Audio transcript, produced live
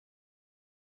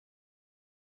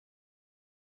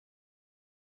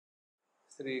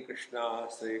Sri Krishna,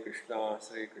 Sri Krishna,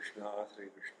 Sri Krishna, Sri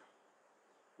Krishna.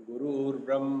 Gurur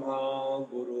Brahma,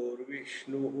 Gurur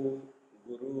Vishnu,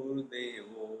 Gurur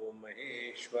Devo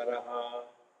Maheshwaraha,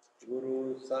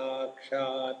 Guru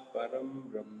Sakshat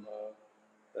Param Brahma,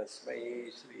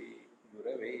 Tasmai Sri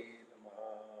Gurave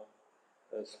Namaha,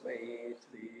 Tasmai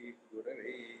Sri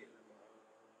Gurave Namaha.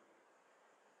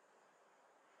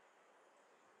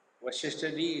 Vasistha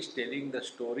ji is telling the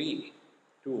story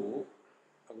to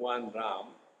Bhagwan Ram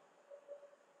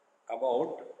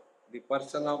about the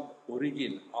person of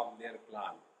origin of their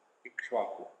clan,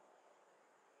 Iksvaku.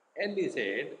 And he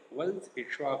said, once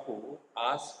Iksvaku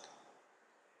asked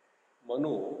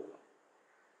Manu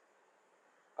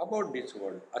about this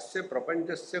world, Asya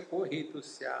prapanchasya ko hetu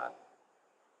syat.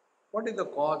 What is the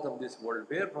cause of this world?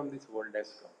 Where from this world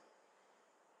has come?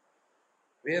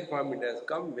 Where from it has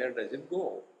come? Where does it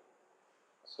go?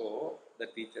 So the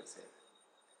teacher said,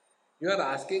 you are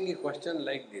asking a question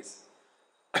like this.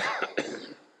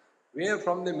 Where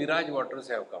from the mirage waters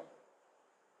have come?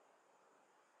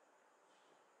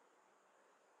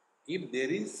 If there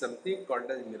is something called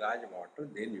as mirage water,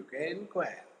 then you can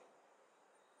inquire.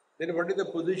 Then what is the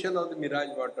position of the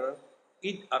mirage water?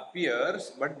 It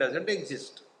appears but doesn't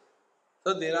exist.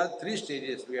 So there are three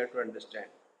stages we have to understand.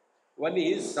 One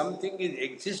is something is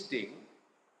existing,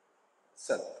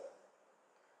 Sat.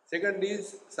 Second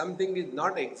is something is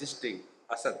not existing,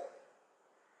 Asat.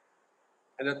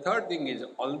 And the third thing is,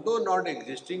 although not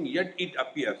existing, yet it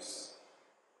appears.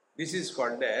 This is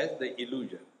called as the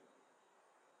illusion.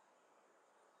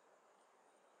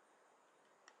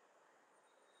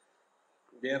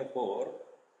 Therefore,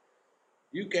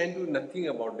 you can do nothing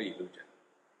about the illusion.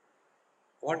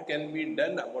 What can be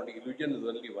done about illusion is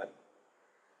only one.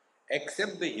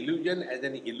 Accept the illusion as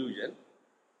an illusion,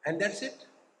 and that's it.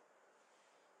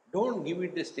 Don't give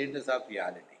it the status of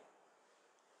reality.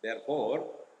 Therefore,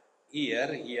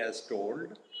 here he has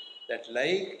told that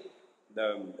like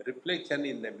the reflection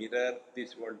in the mirror,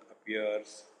 this world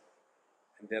appears.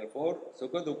 And therefore,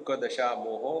 sukha dukkha dasha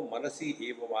moho manasi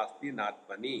eva vasti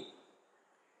natmani.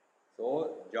 So,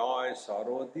 joy,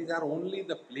 sorrow, these are only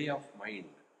the play of mind.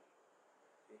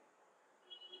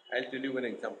 I'll tell you one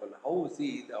example. How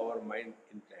our mind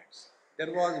interacts.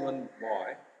 There was one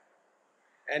boy,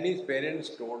 and his parents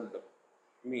told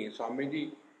me,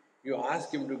 Swamiji, you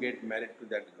ask him to get married to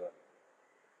that girl.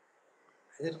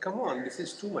 I said, come on, this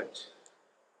is too much.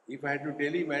 If I had to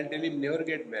tell him, I'll tell him never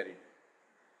get married.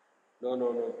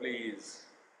 No, please.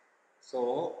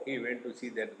 So he went to see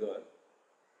that girl.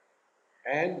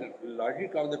 And the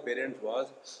logic of the parents was,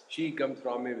 she comes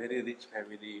from a very rich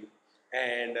family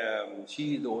and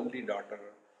she is the only daughter,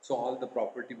 so all the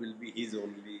property will be his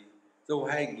only. So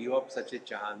why give up such a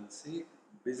chance? See,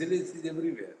 business is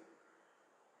everywhere.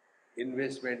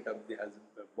 Investment of the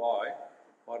boy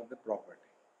for the property.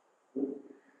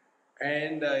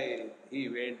 And he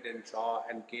went and saw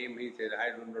and came, he said, I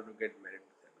don't want to get married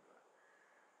to that girl.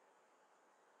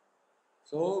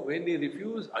 So when he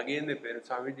refused, again the parents,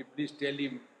 Swamiji, please tell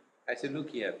him. I said, look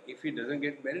here, if he doesn't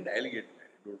get married, I'll get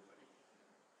married, don't worry.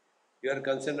 You are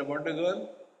concerned about the girl?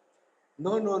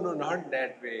 No, not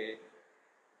that way.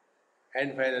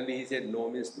 And finally he said, no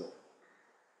means no.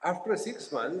 After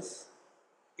 6 months,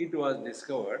 it was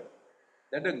discovered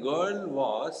that a girl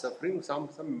was suffering some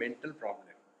mental problem.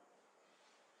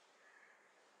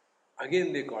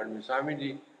 Again they called me,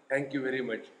 Swamiji, thank you very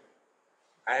much.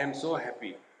 I am so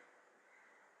happy.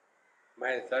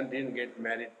 My son didn't get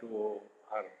married to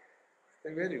her. I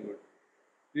said, very good.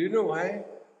 Do you know why?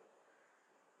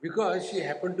 Because she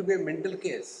happened to be a mental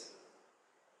case.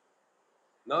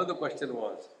 Now the question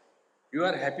was, you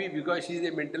are happy because she is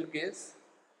a mental case?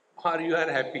 Or you are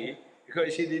happy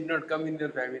because she did not come in your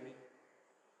family?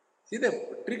 See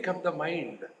the trick of the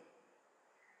mind.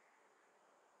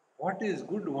 What is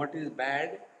good, what is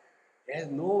bad has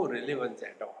no relevance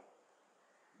at all.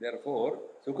 Therefore,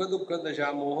 sukha dukkha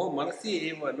dasha moho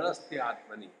manasi eva nasti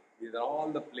atmani. These are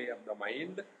all the play of the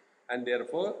mind, and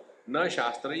therefore, na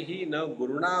shastraihi na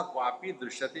guruna kvapi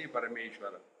drishyate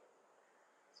parameshwara.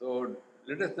 So,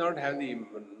 let us not have the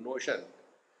notion.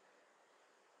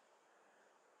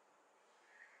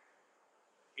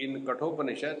 In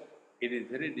Kathopanishad, it is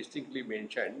very distinctly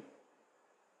mentioned,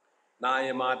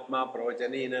 Nayamatma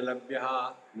pravachanena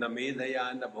labhyaha na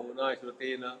medhaya na bhavuna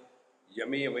shrutena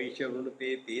yame vaishya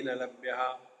vrunute tena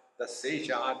labhyaha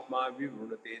tasesha atma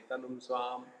vivrunute tanum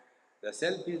swam. The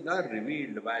self is not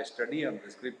revealed by study of the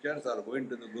scriptures or going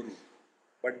to the Guru.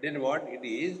 But then what it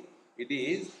is? It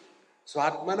is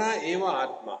Swatmana eva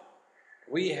atma.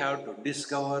 We have to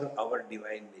discover our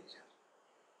divine nature.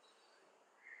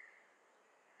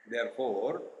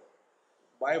 Therefore,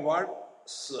 by what?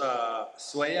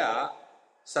 swaya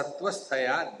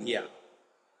sattvasthaya dhiya.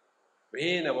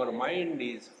 When our mind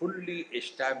is fully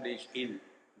established in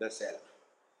the self,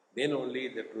 then only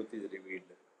the truth is revealed.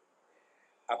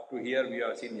 Up to here we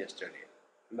have seen yesterday.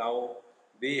 Now,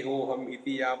 dehoham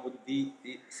iti ya buddhi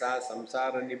sa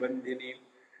samsara nibandhini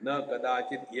na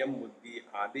kadachit yam buddhi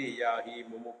adeya hi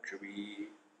mumukshvi.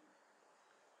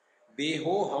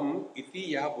 Dehoham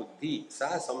iti ya buddhi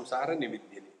sa samsara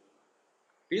nibandhini.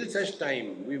 Till such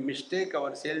time we mistake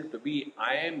ourselves to be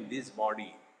I am this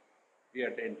body. Be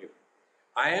attentive.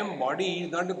 I am body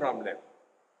is not the problem.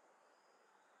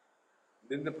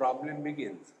 Then the problem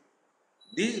begins.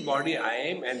 This body I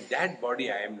am and that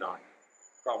body I am not.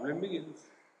 Problem begins.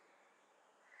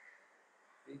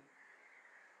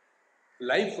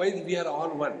 Life-wise we are all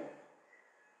one.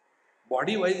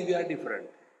 Body-wise we are different.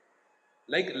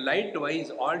 Like light-wise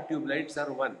all tube lights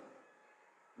are one.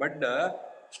 But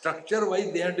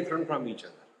structure-wise they are different from each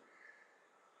other.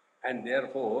 And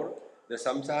therefore the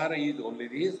samsara is only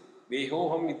this.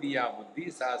 Vehoham iti ya buddhi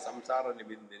sa samsara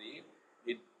nibindini.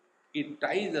 It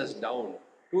ties us down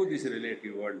to this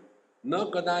relative world. Na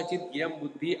kadachit yam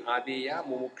buddhi adeya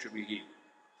mumukshvihi.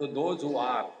 So those who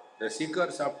are the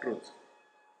seekers of truth,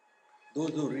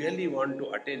 those who really want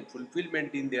to attain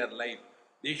fulfillment in their life,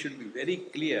 they should be very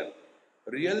clear.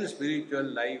 Real spiritual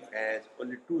life has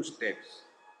only two steps.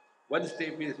 One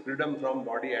step is freedom from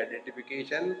body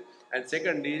identification, and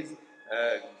second is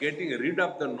getting rid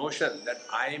of the notion that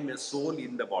I am a soul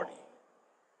in the body.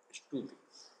 It's two things.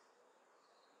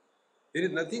 There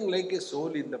is nothing like a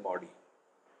soul in the body.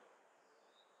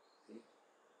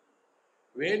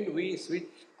 When we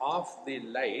switch off the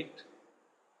light,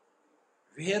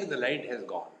 where the light has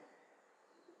gone?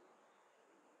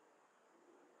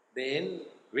 Then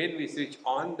when we switch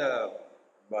on the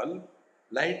bulb,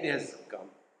 light has come.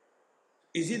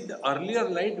 Is it the earlier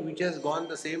light which has gone,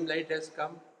 the same light has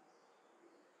come?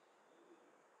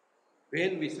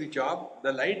 When we switch off,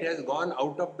 the light has gone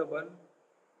out of the bulb.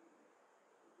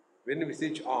 When we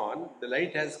switch on, the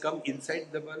light has come inside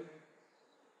the bulb.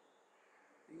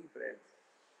 See, friends.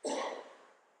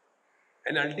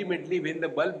 And ultimately, when the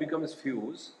bulb becomes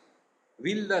fused,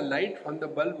 will the light from the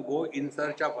bulb go in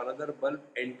search of another bulb,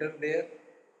 enter there?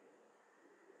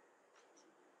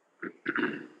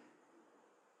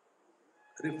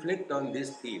 Reflect on this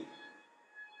theme.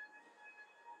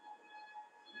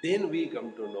 Then we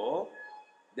come to know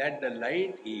that the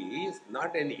light is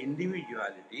not an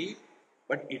individuality,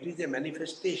 but it is a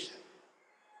manifestation.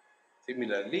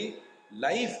 Similarly,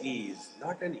 life is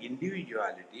not an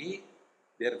individuality,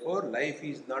 therefore life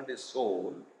is not a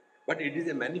soul, but it is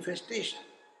a manifestation.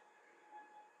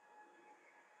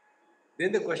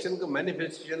 Then the question comes,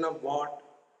 manifestation of what?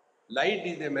 Light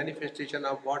is a manifestation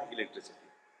of what? Electricity.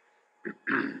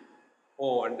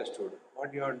 Oh, understood.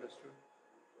 What you understood?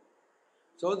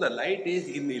 So the light is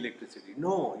in the electricity.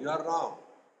 No, you are wrong.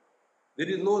 There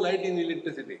is no light in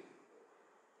electricity.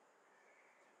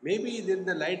 Maybe then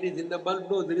the light is in the bulb.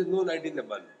 No, there is no light in the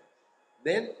bulb.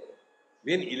 Then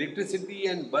when electricity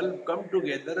and bulb come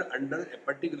together under a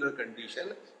particular condition,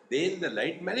 then the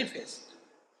light manifests.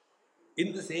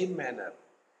 In the same manner,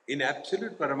 in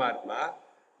absolute Paramatma,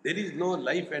 there is no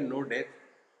life and no death.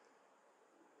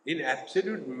 In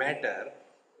absolute matter,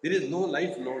 there is no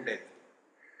life, no death.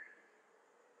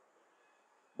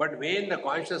 But when the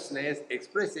consciousness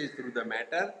expresses through the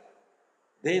matter,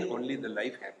 then only the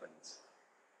life happens.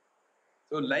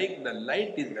 So like the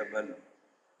light in the bulb,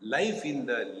 life in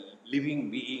the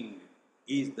living being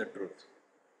is the truth.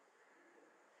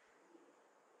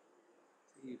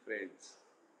 See, friends,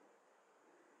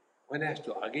 one has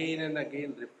to again and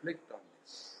again reflect on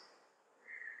this.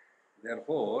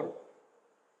 Therefore,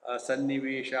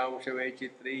 sanniveshamsha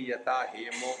vechitri yata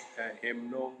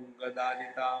hemno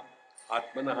gadadita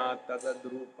atmanaha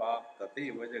tadadrupa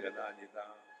tateva jagadadita.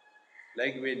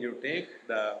 Like when you take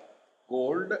the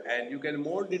gold and you can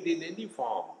mold it in any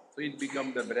form. So it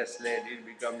becomes the bracelet, it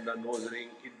becomes the nose ring,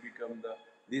 it becomes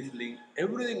this link,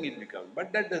 everything it becomes.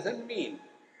 But that doesn't mean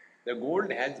the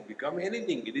gold has become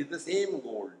anything. It is the same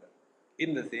gold.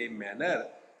 In the same manner,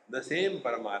 the same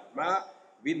Paramatma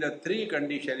with the three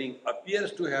conditioning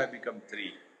appears to have become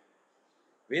three.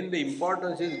 When the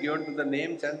importance is given to the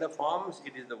names and the forms,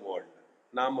 it is the world.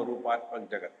 Nama Rupatmak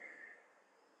Jagat.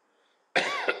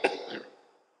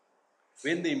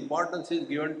 When the importance is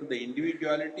given to the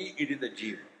individuality, it is the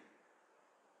Jiva.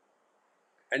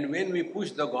 And when we push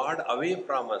the God away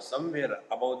from us, somewhere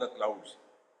above the clouds,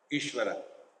 Ishvara.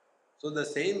 So the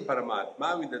same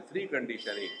Paramatma with the three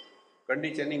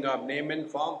conditioning of name and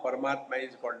form, Paramatma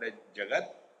is called as Jagat.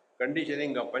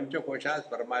 Conditioning of Panchakoshas,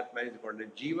 Paramatma is called as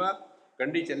Jiva.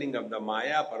 conditioning of the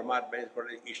Maya, Paramatma is called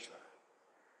as Ishvara.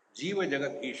 Jiva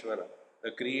Jagat Ishvara,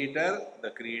 the creator, the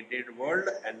created world,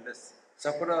 and the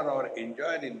sufferer or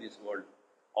enjoyer in this world.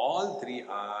 All three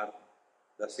are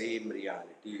the same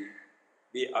reality.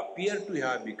 They appear to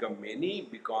have become many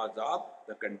because of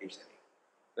the conditioning.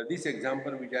 So this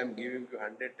example which I am giving you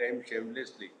 100 times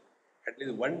shamelessly, at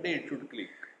least one day it should click.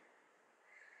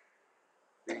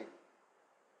 See?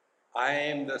 I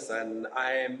am the son,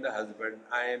 I am the husband,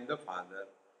 I am the father.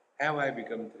 Have I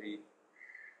become three?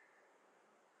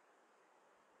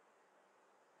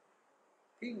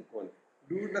 Think only.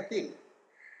 Do nothing.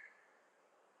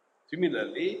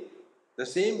 Similarly, the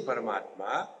same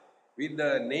Paramatma with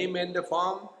the name and the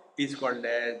form is called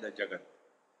as the Jagat.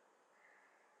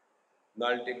 Now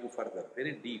I'll take you further,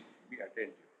 very deep, be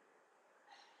attentive.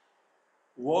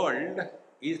 World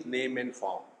is name and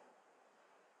form.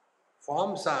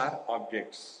 Forms are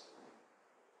objects.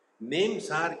 Names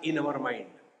are in our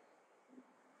mind.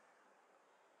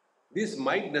 This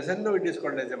mic doesn't know it is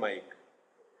called as a mic.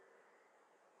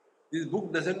 This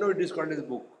book doesn't know it is called as a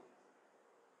book.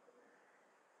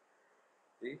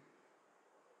 See?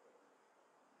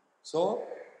 So,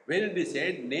 when it is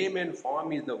said name and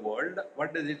form is the world,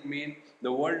 what does it mean?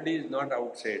 The world is not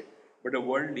outside, but the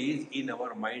world is in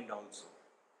our mind also.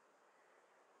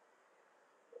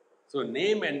 So,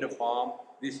 name and the form,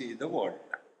 this is the world.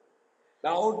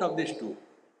 Now, out of these two,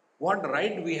 what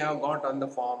right we have got on the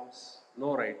forms?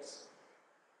 No rights.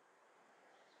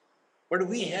 But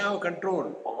we have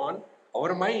control on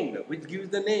our mind, which gives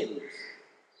the names.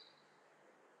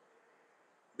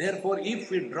 Therefore, if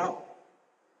we drop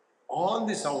all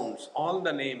the sounds, all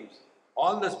the names,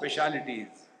 all the specialities,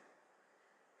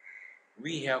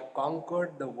 we have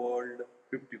conquered the world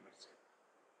 50%.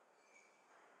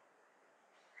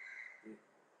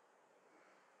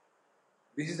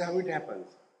 This is how it happens.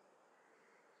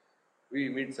 We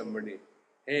meet somebody.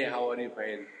 Hey, how are you?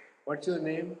 Fine. What's your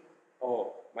name?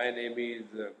 Oh, my name is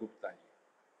Gupta.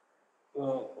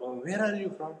 Where are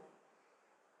you from?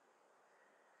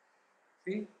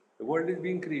 See, the world is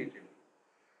being created.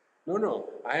 No,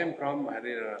 I am from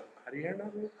Haryana.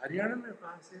 Haryana mein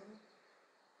kahan se ho?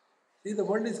 See, the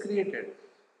world is created.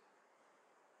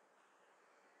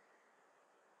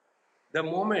 The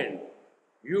moment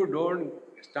you don't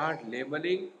start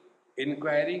labeling,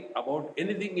 inquiring about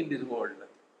anything in this world,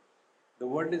 the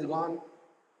world is gone.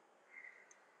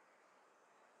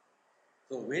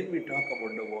 So when we talk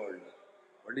about the world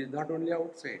is not only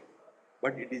outside,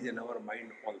 but it is in our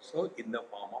mind also in the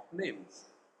form of names.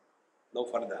 Now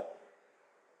further,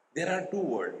 there are two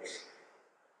worlds.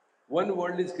 One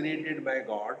world is created by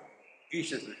God,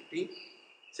 Isha Srishti.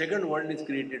 Second world is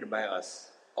created by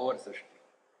us, our Srishti.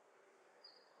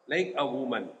 Like a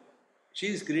woman, she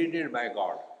is created by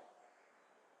God.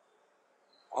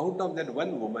 Out of that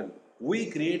one woman, we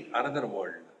create another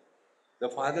world. The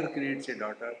father creates a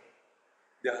daughter,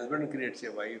 the husband creates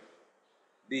a wife,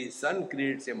 the son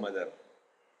creates a mother.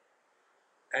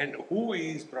 And who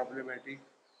is problematic?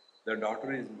 The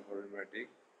daughter is problematic,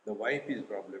 the wife is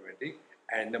problematic,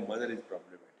 and the mother is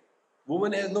problematic.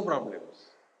 Woman has no problems.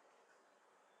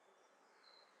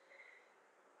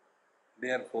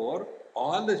 Therefore,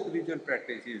 all the spiritual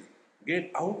practices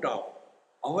get out of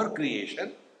our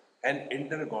creation and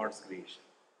enter God's creation.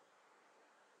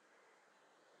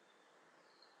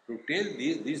 To tell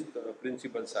these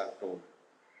principles are told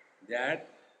that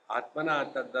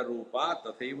Atmana Tadda Rupa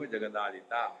Tathaiva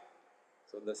Jagadadita.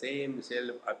 So the same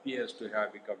self appears to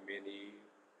have become many.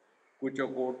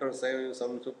 Kucha Kotar Sayo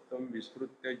Samsuptam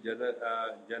Visprutya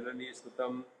Janani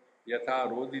Sutam Yatha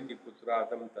Roditi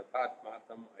Putratam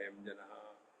Tathatmatam Ayam Janaha.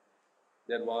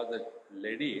 There was a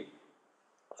lady,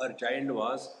 her child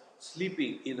was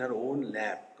sleeping in her own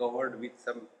lap, covered with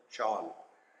some shawl.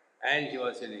 And she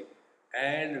was sitting.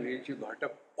 And when she got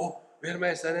up, oh, where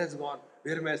my son has gone?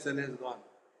 Where my son has gone?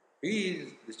 The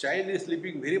child is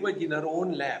sleeping very much in her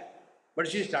own lap. But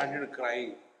she started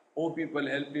crying. Oh, people,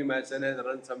 help me, my son has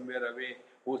run somewhere away.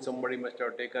 Oh, somebody must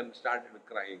have taken, started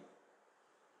crying.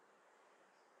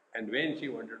 And when she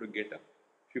wanted to get up,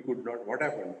 she could not. What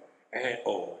happened? And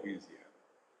oh, he's here.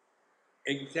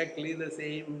 Exactly the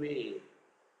same way.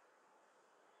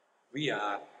 We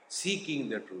are seeking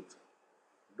the truth.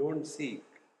 Don't seek,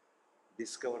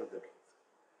 discover the truth.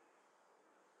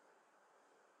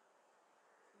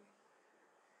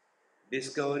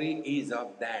 Discovery is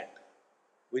of that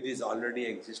which is already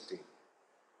existing.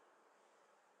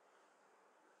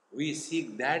 We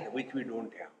seek that which we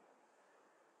don't have.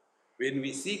 When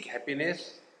we seek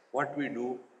happiness, what we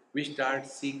do? We start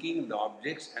seeking the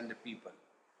objects and the people.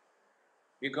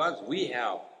 Because we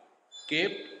have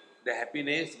kept the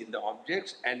happiness in the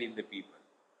objects and in the people.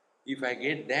 If I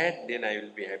get that, then I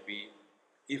will be happy.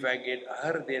 If I get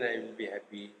her, then I will be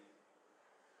happy.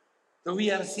 So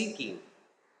we are seeking.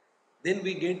 Then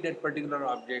we get that particular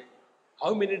object.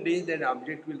 How many days that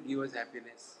object will give us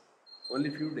happiness? Only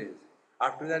few days.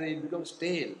 After that it becomes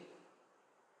stale.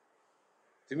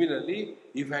 Similarly,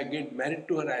 if I get married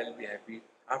to her, I will be happy.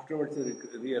 Afterwards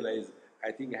I realize,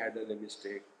 I think I had done a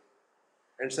mistake.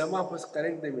 And some of us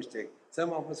correct the mistake.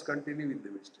 Some of us continue with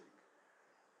the mistake.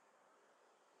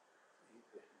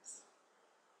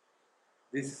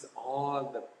 This is all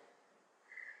the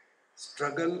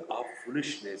struggle of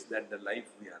foolishness that the life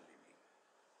we are living.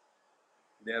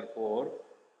 Therefore,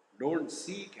 don't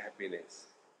seek happiness,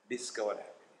 discover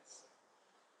happiness.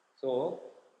 So,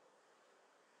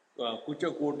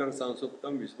 kuchakotar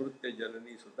sansuptam vismrutya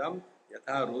janani sutam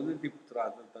yatha roditi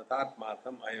putratam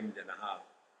tatatmatam ayam janaha.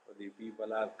 So the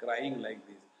people are crying like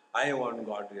this. I want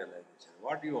God realization.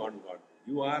 What do you want God?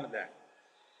 You are that.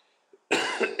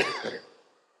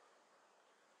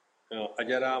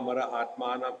 Ajaramara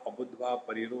atmanam abudva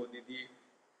pariroditi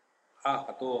ha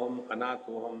hatoham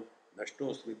anatoham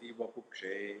nashto smriti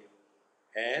vapukshe.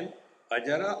 And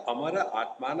ajara amara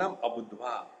atmanam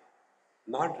abudva,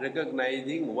 not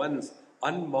recognizing one's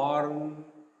unborn,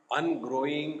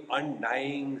 ungrowing,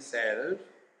 undying self,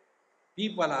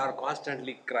 people are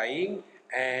constantly crying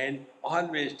and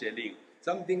always telling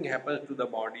something happens to the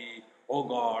body. Oh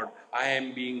God, I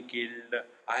am being killed.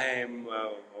 I am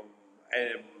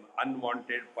an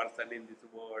unwanted person in this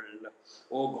world.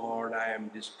 Oh God, I am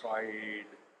destroyed.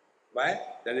 Why?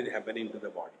 That is happening to the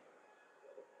body.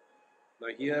 Now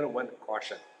here one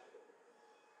caution.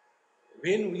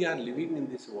 When we are living in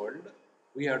this world,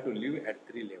 we have to live at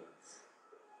three levels.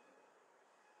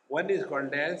 One is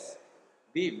called as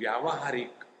the Vyavaharik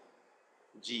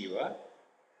Jiva.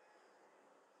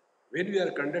 When we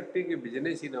are conducting a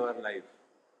business in our life,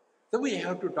 so we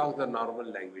have to talk the normal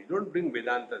language. Don't bring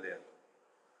Vedanta there.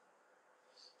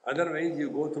 Otherwise, you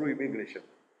go through immigration.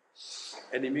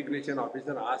 An immigration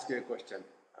officer asks you a question.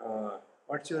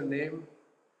 What's your name?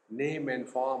 Name and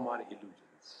form are illusions.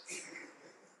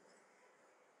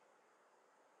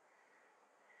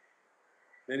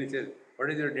 Then he says, what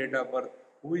is your date of birth?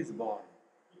 Who is born?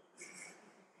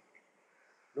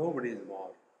 Nobody is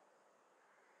born.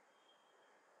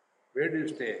 Where do you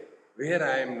stay? Where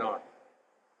I am not.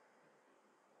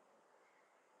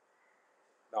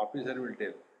 The officer will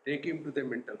tell, take him to the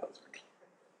mental hospital.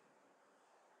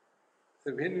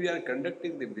 So when we are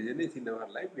conducting the business in our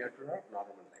life, we have to have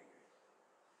normal language.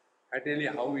 I tell you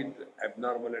how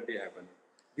abnormality happens.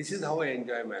 This is how I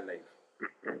enjoy my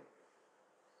life.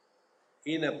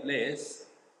 In a place,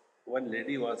 one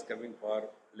lady was coming for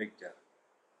lecture,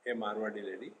 a Marwadi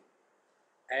lady,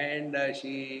 and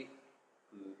she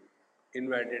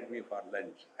invited me for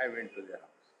lunch. I went to their house.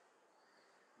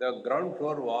 The ground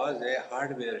floor was a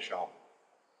hardware shop,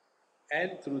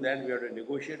 and through that we had to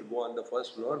negotiate, go on the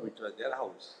first floor, which was their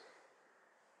house.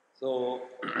 So,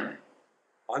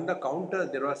 on the counter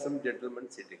there was some gentleman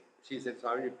sitting. She said,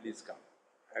 Swami, please come.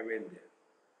 I went there.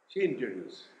 She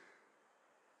introduced.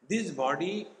 This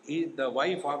body is the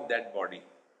wife of that body.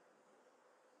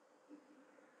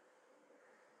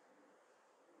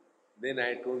 Then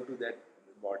I told to that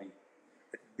body,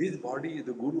 this body is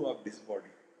the guru of this body.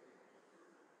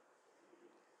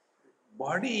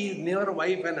 Body is never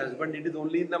wife and husband, it is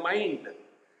only in the mind.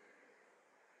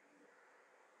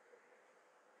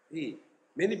 See,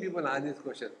 many people ask this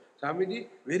question, Swamiji,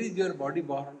 where is your body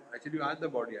born? I said, you ask the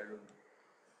body, I don't know.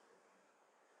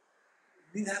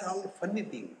 These are all funny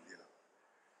things, you know.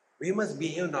 We must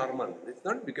behave normal. It's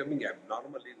not becoming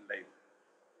abnormal in life.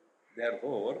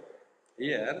 Therefore,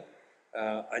 here,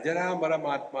 ajara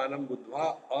maramatmanam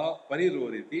buddha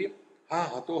apariroditi ha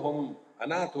hatoham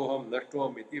anatoham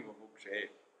nashtoham iti vapukshe.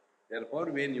 Therefore,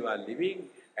 when you are living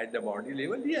at the body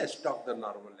level, yes, talk the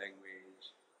normal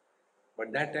language.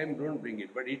 But that time don't bring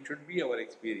it. But it should be our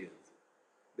experience.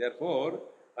 Therefore,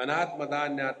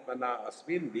 anatmadanyatmana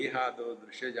asmin dehado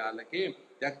drishya jalake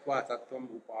tyaktva sattvam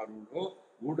uparudho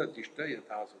gudhatishta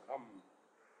yatha sukham.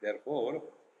 Therefore,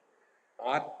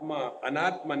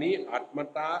 anatmani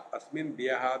atmata asmin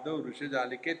dehado drishya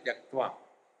jalake tyaktva.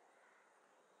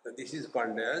 So this is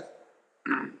called as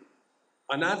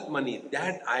anatmani,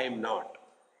 that I am not.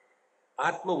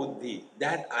 Atma buddhi,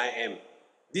 that I am.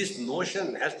 This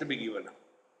notion has to be given up.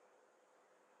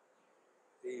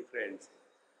 See, friends,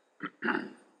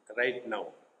 right now,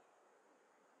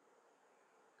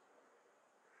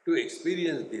 to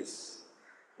experience this,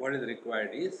 what is required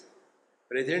is,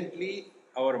 presently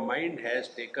our mind has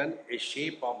taken a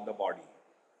shape of the body.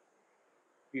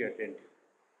 Be attentive.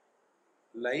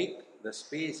 like the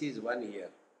space is one here,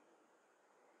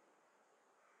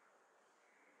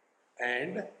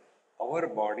 and our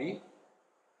body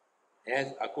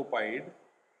has occupied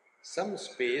some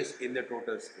space in the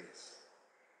total space,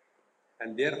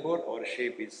 and therefore our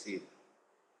shape is seen.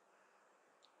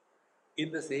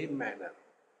 In the same manner,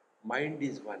 mind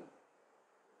is one,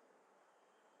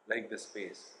 like the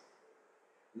space.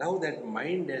 Now that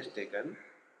mind has taken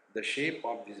the shape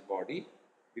of this body,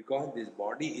 because this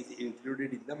body is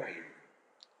included in the mind.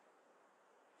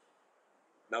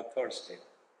 Now, third step.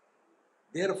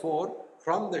 Therefore,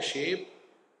 from the shape,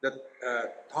 the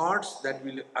thoughts that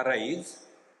will arise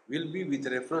will be with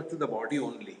reference to the body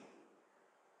only.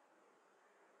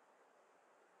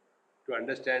 To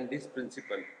understand this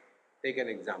principle, take an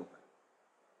example.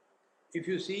 If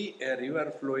you see a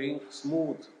river flowing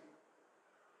smooth,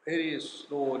 very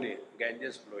slowly,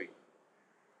 Ganges flowing,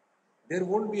 there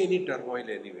won't be any turmoil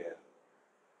anywhere.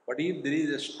 But if there is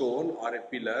a stone or a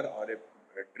pillar or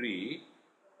a tree,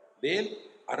 then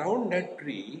around that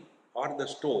tree or the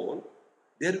stone,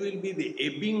 there will be the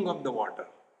ebbing of the water.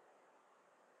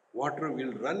 Water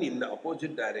will run in the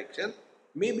opposite direction,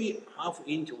 maybe half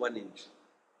inch, 1 inch.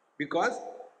 Because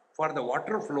for the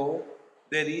water flow,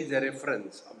 there is a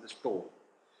reference of the stone.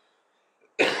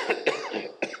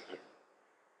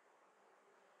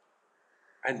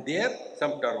 And there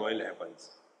some turmoil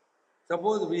happens.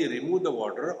 Suppose we remove the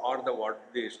water, or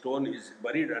the stone is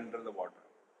buried under the water,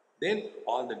 then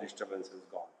all the disturbance is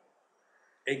gone.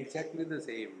 Exactly the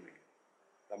same way,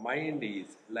 the mind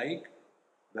is like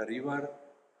the river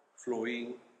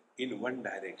flowing in one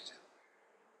direction.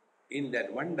 In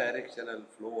that one directional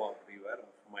flow of river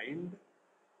of mind,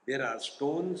 there are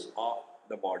stones of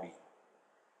the body.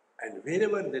 And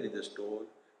wherever there is a stone,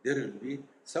 there will be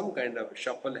some kind of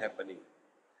shuffle happening.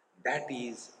 That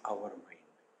is our mind.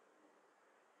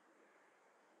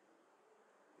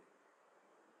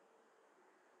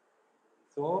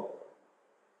 So,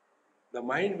 the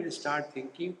mind will start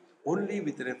thinking only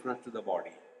with reference to the body.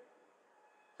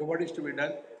 So, what is to be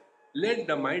done? Let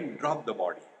the mind drop the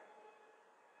body.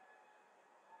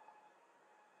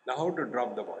 Now, how to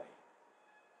drop the body?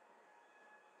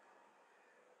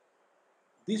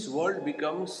 This world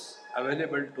becomes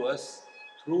available to us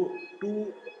through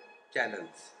two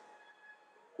channels.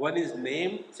 One is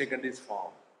name, second is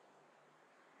form.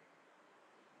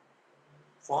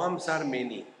 Forms are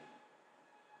many,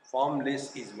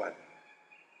 formless is one.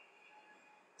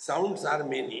 Sounds are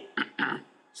many,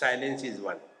 silence is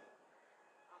one.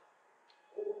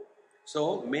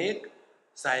 So make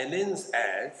silence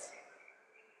as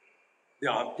the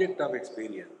object of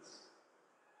experience.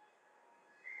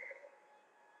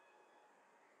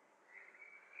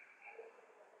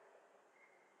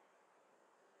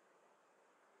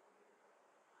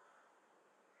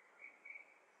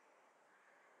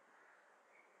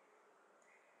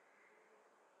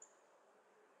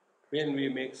 When we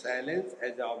make silence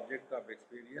as the object of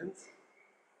experience,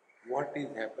 what is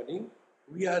happening?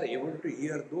 We are able to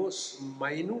hear those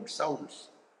minute sounds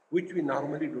which we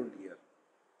normally don't hear.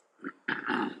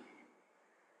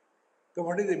 So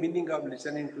what is the meaning of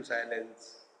listening to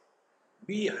silence?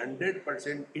 Be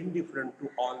 100% indifferent to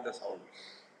all the sounds.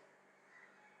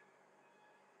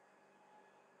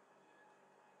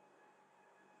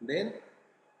 Then,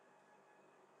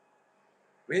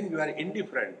 when you are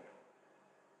indifferent,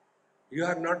 you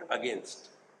are not against,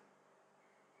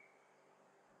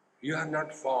 you are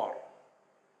not for.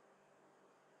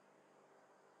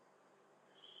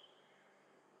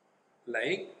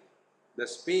 Like the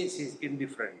space is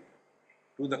indifferent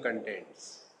to the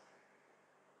contents.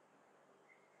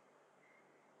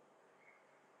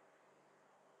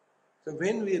 So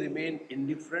when we remain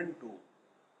indifferent to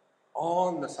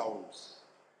all the sounds,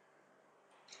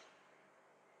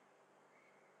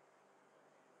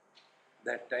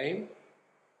 that time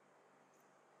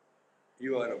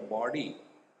your body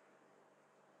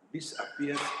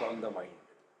disappears from the mind.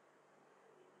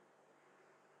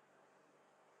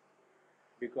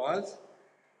 Because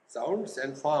sounds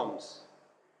and forms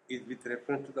is with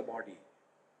reference to the body.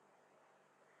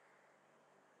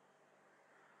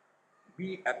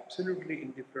 Be absolutely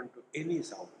indifferent to any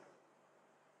sound.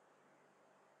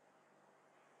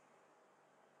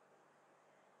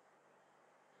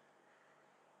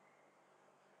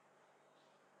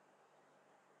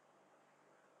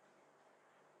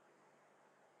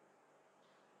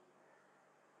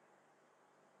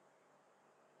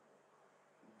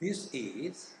 This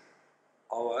is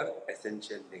our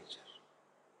essential nature.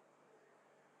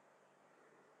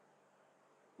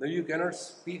 Now you cannot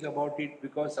speak about it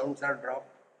because sounds are dropped.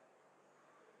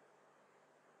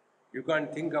 You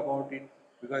can't think about it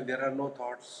because there are no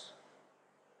thoughts.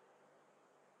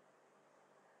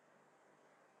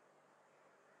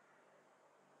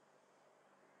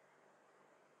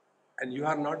 and you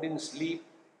are not in sleep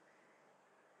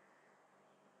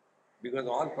because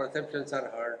all perceptions are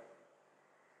heard.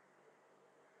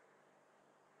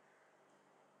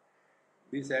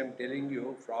 This I am telling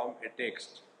you from a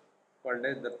text called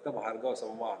as Datta Bhargava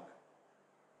Samvad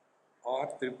or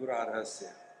Tripura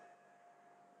Rahasya.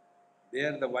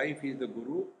 There the wife is the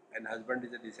guru and husband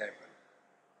is a disciple.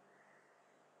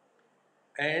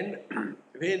 And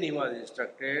when he was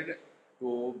instructed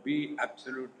to be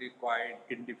absolutely quiet,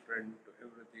 indifferent to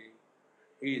everything,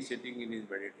 he is sitting in his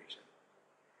meditation.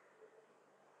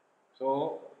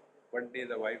 So one day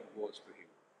the wife goes to him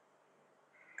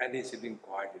and he is sitting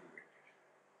quiet in meditation.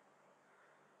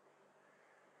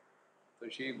 So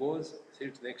she goes,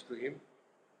 sits next to him,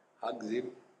 hugs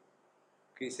him,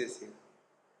 kisses him,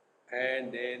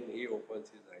 and then he opens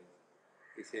his eyes.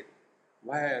 He said,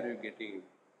 "Why are you getting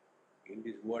in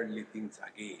these worldly things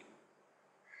again?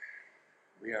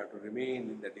 We have to remain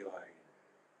in the divine."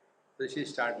 So she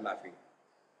started laughing.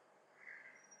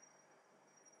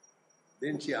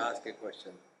 Then she asked a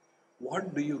question,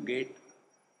 "What do you get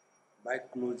by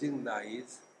closing the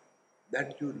eyes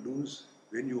that you lose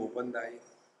when you open the eyes?"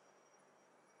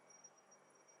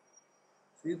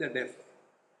 See the depth.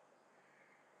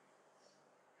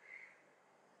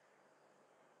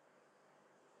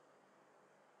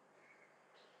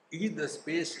 Is the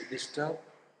space disturbed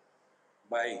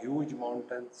by huge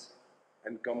mountains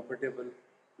and comfortable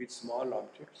with small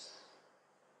objects?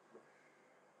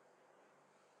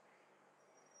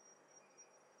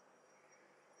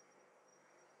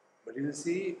 But you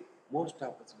see, most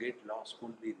of us get lost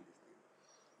only in this thing.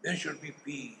 There should be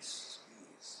peace,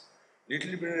 peace.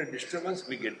 Little bit of disturbance,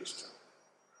 we get disturbed.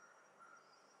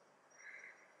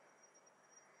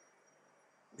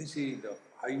 This is the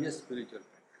highest spiritual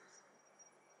practice.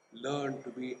 Learn to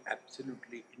be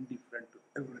absolutely indifferent to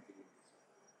everything in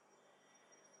this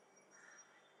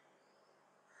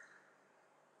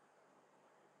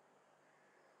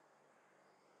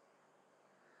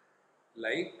world.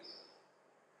 Like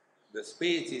the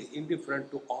space is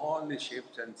indifferent to all the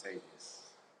shapes and sizes,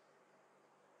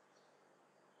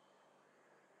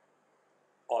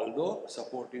 although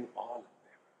supporting all of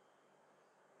them.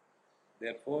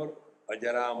 Therefore,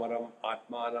 Ajaramaram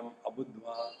Atmanam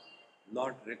Abudva,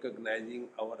 not recognizing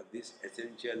our this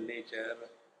essential nature,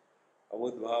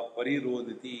 Abudva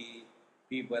Parirodhati,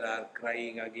 people are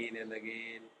crying again and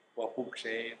again,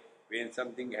 Vapukshe, when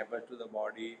something happens to the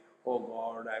body, oh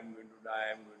God, I am going to die,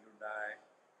 I am going to die.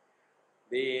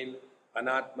 Then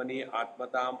Anatmani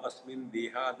Atmatam Asmin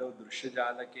Dehadav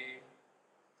Drushyajalake.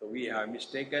 So we have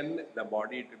mistaken the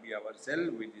body to be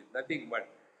ourself, which is nothing but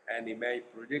an image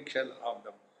projection of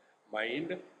the mind.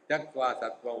 Tattva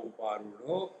Sattva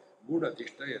Uparudho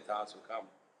Buddhatishta Yatha Sukham.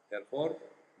 Therefore,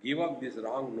 give up this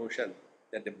wrong notion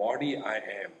that the body I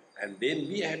am and then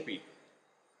be happy.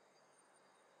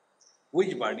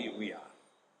 Which body we are?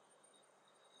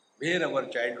 Where our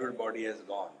childhood body has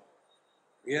gone?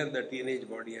 Where the teenage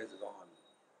body has gone?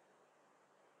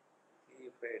 See,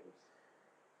 friends.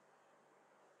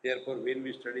 Therefore, when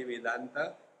we study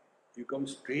Vedanta, you come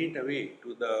straight away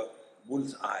to the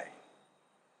bull's eye.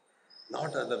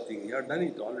 Not other thing. You have done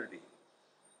it already.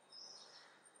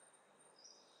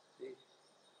 See?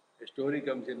 A story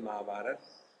comes in Mahabharata.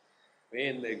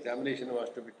 When the examination was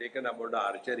to be taken about the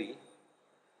archery,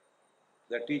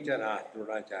 the teacher asked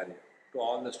Dronacharya to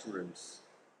all the students,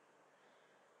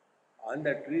 on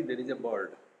that tree there is a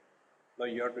bird. Now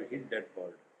you have to hit that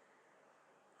bird.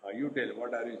 You tell,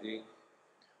 what are you seeing?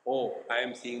 Oh, I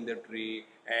am seeing the tree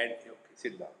and, okay,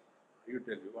 sit down. You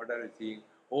tell me, what are you seeing?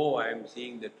 Oh, I am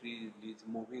seeing the tree is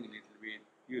moving a little bit.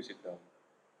 You sit down.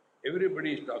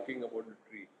 Everybody is talking about the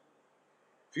tree.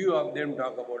 Few of them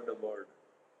talk about the bird.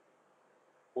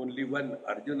 Only one,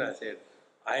 Arjuna, said,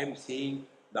 I am seeing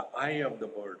the eye of the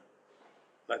bird,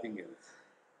 nothing else.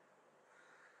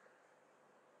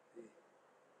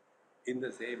 In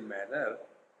the same manner,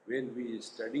 when we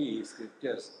study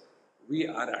scriptures, we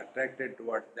are attracted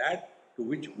towards that to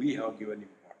which we have given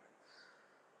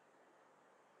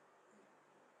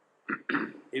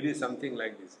importance. It is something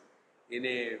like this. In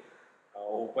a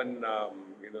open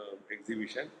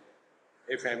exhibition,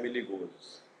 a family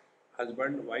goes,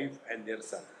 husband, wife and their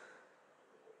son.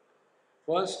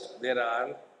 First, there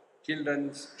are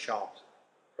children's shops,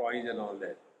 toys and all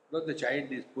that. Now the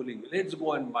child is pulling, let's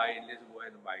go and buy it, let's go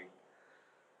and buy it.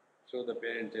 So the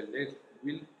parents tell,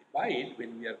 we'll buy it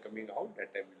when we are coming out,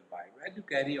 that time we'll buy. When you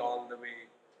carry all the way,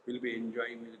 we'll be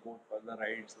enjoying, we'll go for the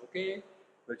rides, okay?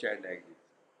 The child agrees.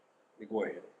 We go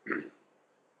ahead.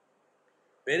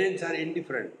 Parents are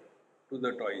indifferent to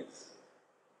the toys.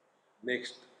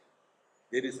 Next,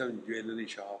 there is some jewelry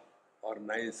shop or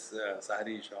nice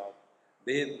sari shop.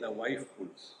 Then the wife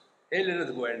pulls. Hey, let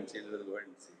us go and see, let us go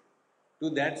and see. To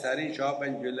that sari shop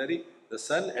and jewelry, the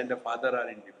son and the father are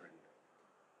indifferent.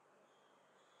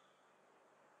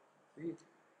 See?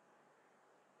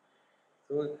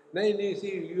 So, now you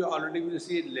see, you already will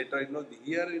see it later.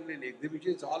 Here in an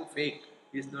exhibition, it's all fake.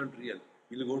 It's not real.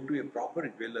 You'll go to a proper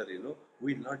jeweler, who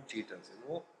will not cheat us.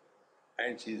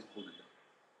 And she is pulled.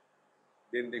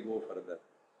 Then they go further.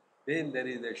 Then there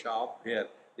is a shop where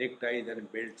neckties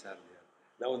and belts are there.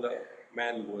 Now the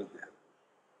man goes there.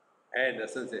 And the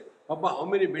son says, Papa, how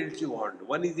many belts you want?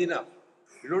 One is enough.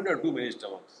 You don't have too many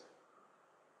stomachs.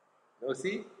 Now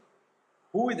see,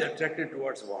 who is attracted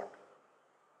towards what?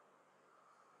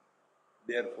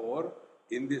 Therefore,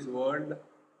 in this world,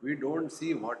 we don't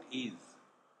see what is.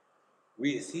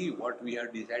 We see what we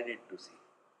have decided to see.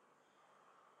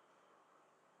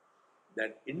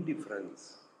 That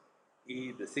indifference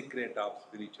is the secret of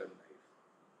spiritual life.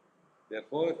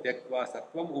 Therefore, tyaktva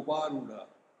sattvam uparuda.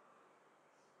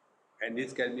 And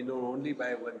this can be known only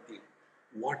by one thing.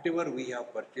 Whatever we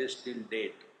have purchased till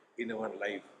date in our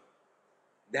life,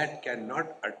 that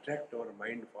cannot attract our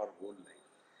mind for whole life.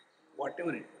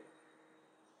 Whatever it is.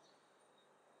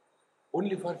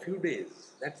 Only for a few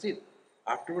days. That's it.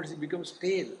 Afterwards it becomes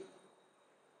stale.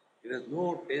 It has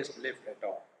no taste left at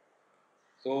all.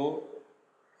 So,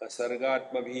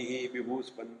 sargatmabhihi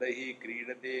vibhuspandahi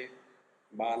kridate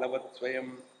balavat swayam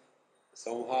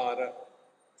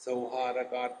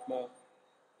संहारकात्म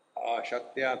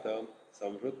ashaktyata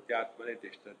samhrutyatmane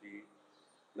tishtati.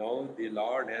 Now the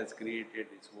Lord has created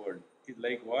this world. It's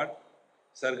like what?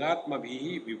 Sargatma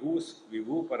bhihi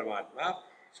vibhu paramatma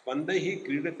spandahi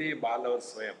kridate balavat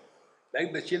swayam.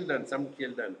 Like the children, some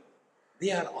children,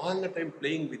 they are all the time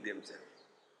playing with themselves.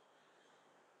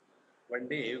 One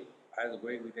day I was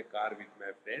going with a car with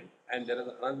my friend and there is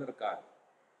another car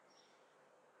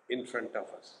in front of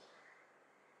us.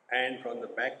 And from the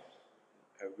back,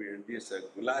 this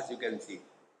glass you can see,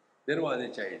 there was a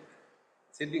child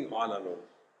sitting all alone,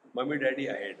 mummy daddy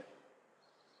ahead.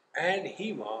 And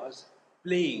he was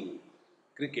playing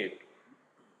cricket.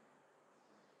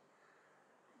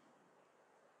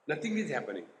 Nothing is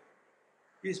happening.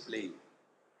 He is playing.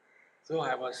 So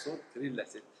I was so thrilled. I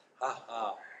said, ha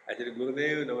ha. I said,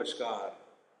 Gurudev Namaskar.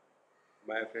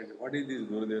 My friend, what is this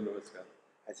Gurudev Namaskar?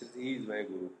 I said, he is my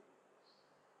Guru.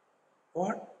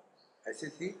 What? I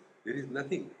said, see, there is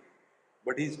nothing.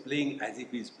 But he is playing as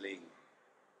if he is playing.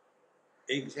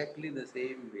 Exactly the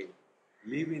same way.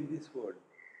 Live in this world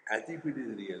as if it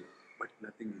is real, but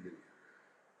nothing is real.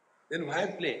 Then why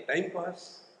play? Time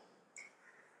pass.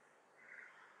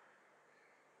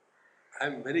 I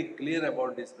am very clear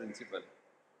about this principle.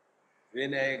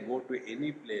 When I go to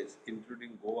any place,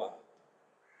 including Goa,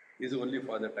 is only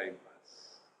for the time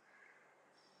pass.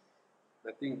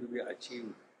 Nothing to be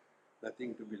achieved,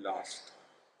 nothing to be lost.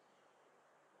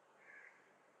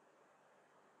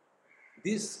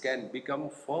 This can become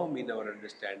firm in our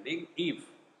understanding if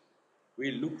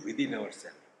we look within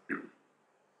ourselves.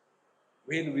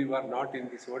 When we were not in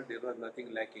this world, there was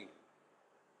nothing lacking.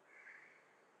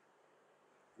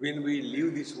 When we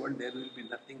leave this world, there will be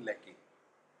nothing lacking.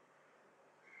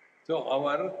 So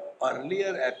our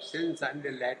earlier absence and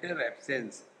the latter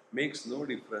absence makes no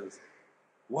difference.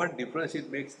 What difference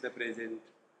it makes in the present?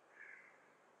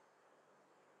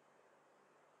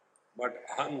 But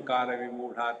ahankara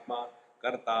vimudhatma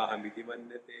karta hamiti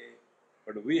manyate.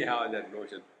 But we have that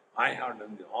notion. I have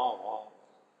done this.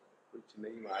 Kuch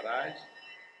nahi Maharaj.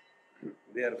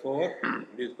 Therefore,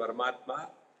 this Paramatma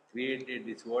created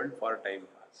this world for time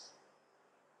pass.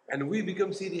 And we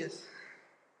become serious.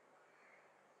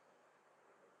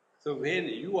 So when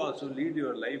you also lead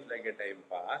your life like a time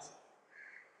pass,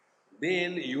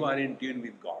 then you are in tune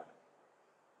with God.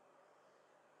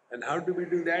 And how do we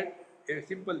do that? A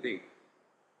simple thing.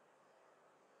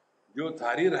 जो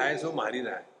थारी रहा है सो मारी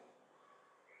रहा है.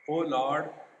 Oh Lord,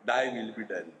 thy will be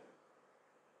done.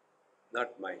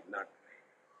 Not mine, not mine.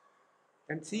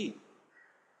 And see,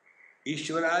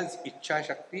 Ishvara's Ichcha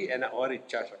Shakti and our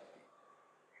Ichcha Shakti,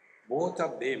 both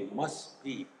of them must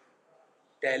be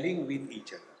telling with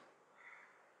each other.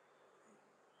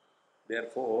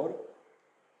 Therefore,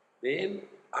 then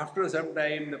after some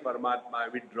time the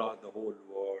Paramatma withdraws the whole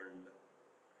world.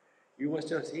 You must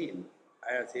have seen,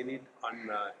 I have seen it on,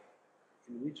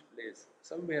 in which place?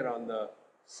 Somewhere on the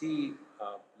sea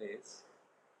place,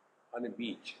 on a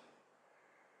beach,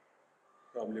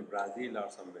 probably Brazil or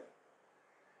somewhere.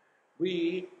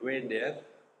 We went there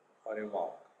for a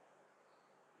walk.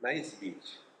 Nice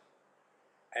beach.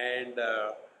 And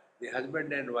the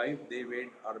husband and wife, they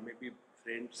went, or maybe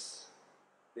friends,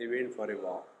 they went for a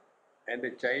walk. And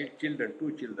the children,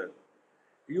 two children,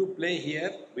 You play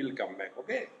here, we'll come back,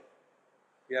 okay?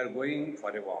 We are going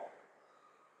for a walk.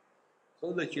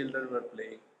 So the children were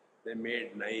playing. They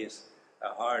made nice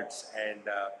huts and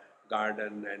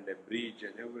garden and a bridge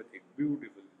and everything.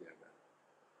 Beautiful they have done.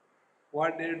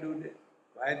 What they do?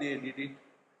 Why they did it?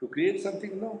 To create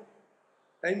something? No.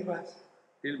 Time pass.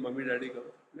 Till mummy daddy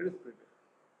comes. Let us prepare.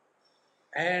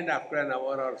 And after an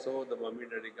hour or so, the mummy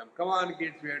daddy come. Come on,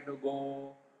 kids, we have to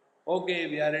go. Okay,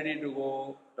 we are ready to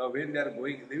go. Now, when they are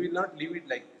going, they will not leave it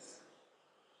like this.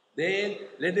 Then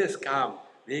let us come.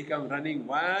 They come running.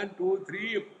 1, 2,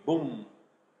 3, boom.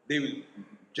 They will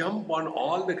jump on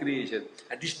all the creation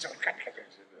and destroy.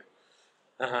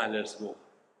 Let's go.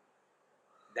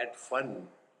 That fun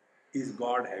is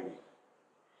God having.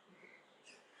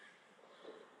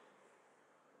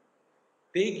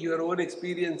 Take your own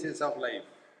experiences of life.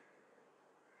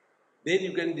 Then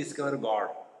you can discover God.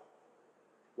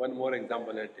 One more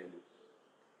example I tell you.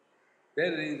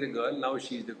 There is a girl, now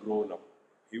she is a grown up,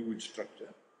 huge structure.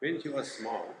 When she was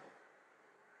small,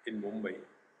 in Mumbai,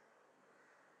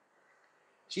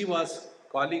 she was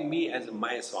calling me as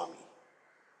my Swami.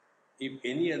 If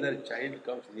any other child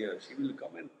comes near, she will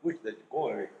come and push that, go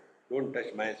away, don't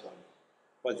touch my Swami.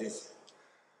 Was this.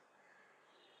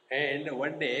 And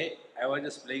one day, I was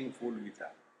just playing fool with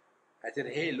her. I said,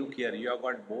 hey, look here, you have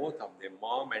got both of them,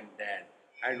 mom and dad.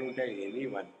 I don't have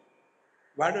anyone.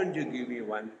 Why don't you give me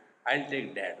one? I'll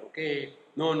take dad, okay?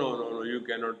 No, you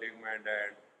cannot take my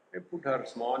dad. I put her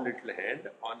small little hand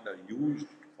on the used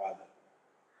father.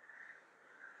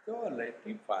 So, all right,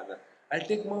 keep father. I'll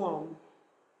take mom.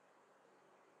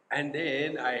 And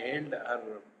then I held her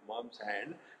mom's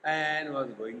hand and was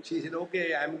going. She said,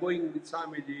 okay, I'm going with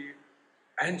Swamiji.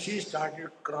 And she started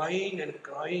crying and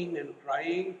crying and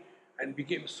crying and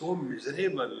became so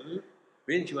miserable.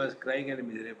 When she was crying and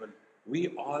miserable, we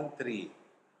all three,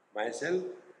 myself,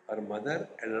 her mother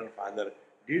and her father,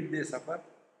 did they suffer?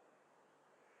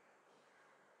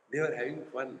 They were having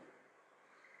fun.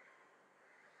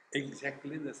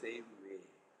 Exactly the same way.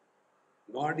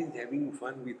 God is having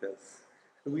fun with us.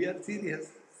 We are serious.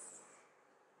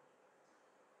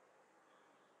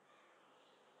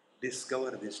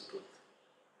 Discover this truth.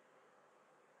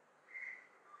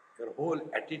 Your whole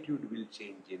attitude will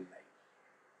change in life.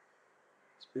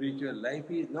 Spiritual life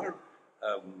is not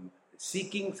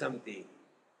seeking something,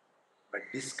 but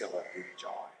discover with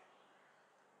joy.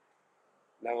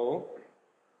 Now,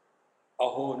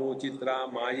 aho no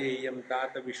chitra mayeyam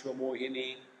tata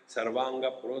vishwamohini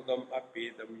sarvanga protam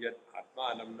apedam yat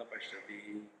atmanam na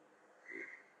pashyati.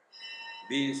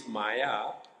 This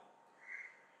Maya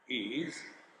is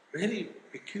very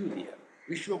peculiar.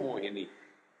 Vishwamohini.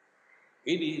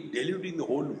 It is deluding the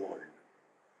whole world.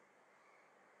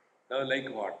 Now, like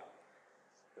what?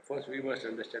 First, we must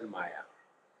understand Maya.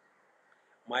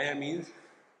 Maya means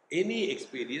any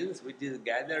experience which is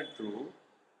gathered through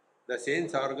the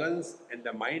sense organs and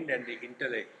the mind and the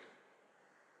intellect.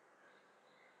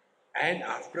 And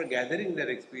after gathering their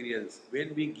experience,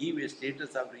 when we give a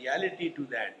status of reality to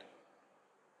that,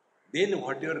 then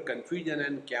whatever confusion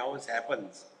and chaos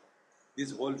happens,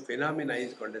 this whole phenomena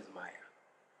is called as Maya.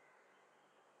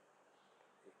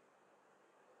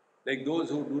 Like those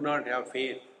who do not have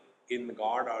faith in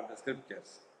God or the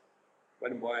scriptures.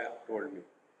 One boy told me,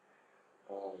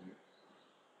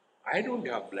 I don't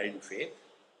have blind faith.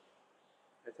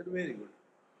 I said, very good.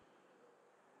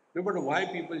 No, but why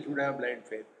people should have blind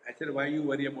faith? I said, why you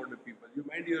worry about the people? You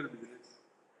mind your business.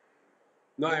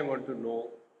 No, I want to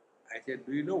know. I said,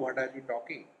 do you know what are you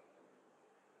talking?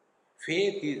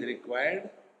 Faith is required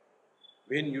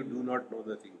when you do not know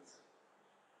the things.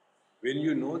 When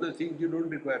you know the things, you don't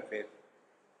require faith.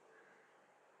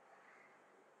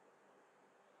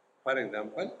 For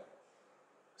example,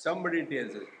 somebody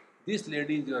tells us, this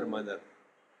lady is your mother.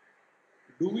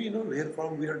 Do we know where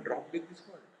from we are dropped in this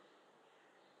world?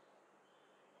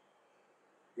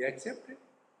 We accept it.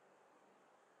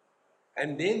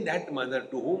 And then that mother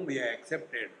to whom we are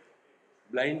accepted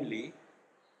blindly,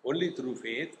 only through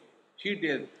faith, she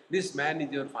tells, this man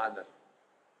is your father.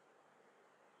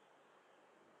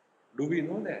 Do we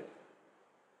know that?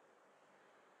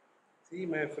 See,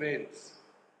 my friends,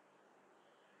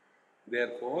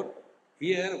 therefore,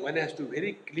 here one has to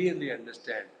very clearly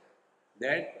understand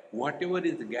that whatever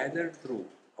is gathered through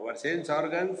our sense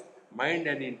organs, mind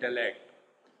and intellect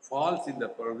falls in the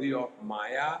purview of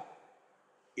Maya,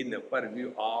 in the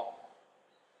purview of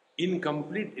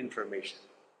incomplete information.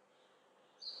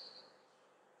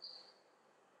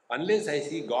 Unless I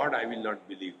see God, I will not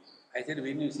believe. I said,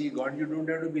 when you see God, you don't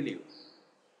have to believe.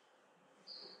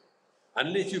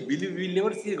 Unless you believe, we will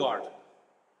never see God.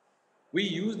 We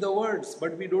use the words,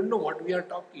 but we don't know what we are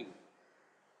talking.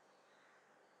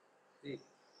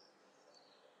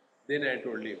 Then I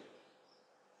told him,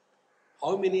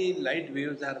 how many light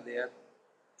waves are there?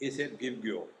 He said,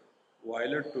 Virgo,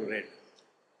 violet to red.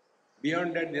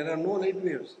 Beyond that, there are no light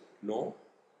waves. No.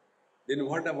 Then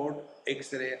what about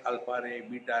X-ray, alpha ray,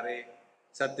 beta ray,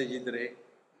 Satyajit ray?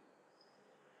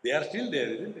 They are still there,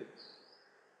 isn't it?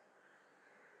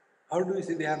 How do you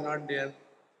say they are not there?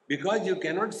 Because you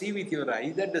cannot see with your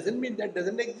eyes, that doesn't mean that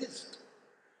doesn't exist.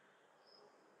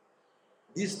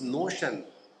 This notion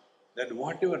that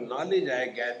whatever knowledge I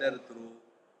gather through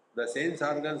the sense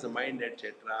organs, mind,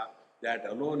 etc., that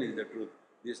alone is the truth.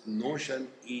 This notion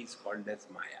is called as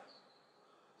Maya.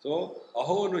 So,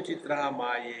 aho no chitra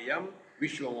mayeyam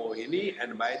vishwamohini,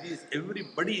 and by this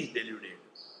everybody is deluded.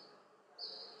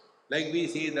 Like we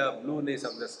see the blueness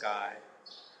of the sky,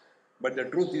 but the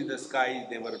truth is the sky is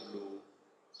never blue.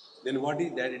 Then what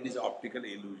is that? It is optical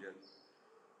illusion.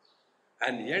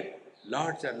 And yet,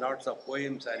 lots and lots of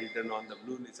poems are written on the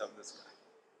blueness of the sky.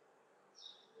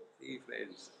 See,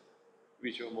 friends,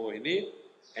 Vishwamohini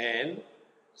and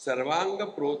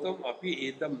Sarvanga Protam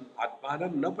Api Etam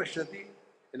Atmanam Na Pashyati.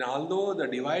 And although the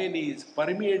divine is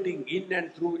permeating in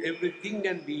and through everything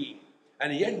and being,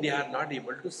 and yet they are not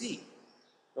able to see.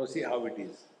 Now see how it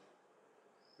is.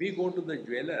 We go to the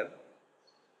jeweler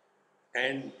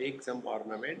and take some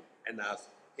ornament and ask,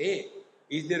 hey,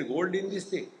 is there gold in this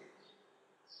thing?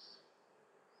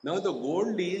 Now the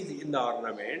gold is in the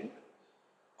ornament,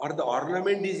 or the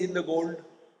ornament is in the gold?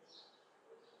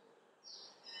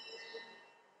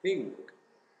 Think.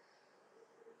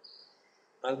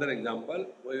 Another example,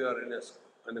 we are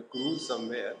on a cruise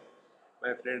somewhere.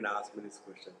 My friend asked me this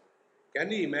question.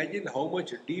 Can you imagine how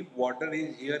much deep water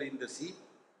is here in the sea?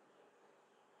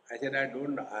 I said, I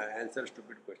don't answer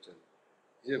stupid questions.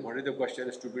 He said, what is the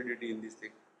question, stupidity in this thing?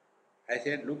 I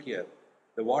said, look here,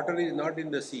 the water is not in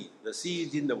the sea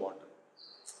is in the water.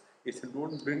 He said,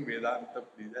 don't bring Vedanta,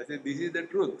 please. I said, this is the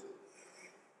truth.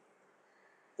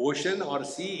 Ocean or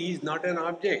sea is not an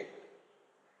object.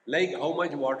 Like how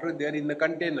much water there in the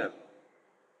container.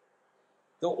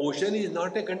 The ocean is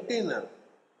not a container.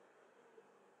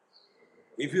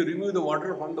 If you remove the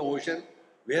water from the ocean,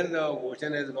 where the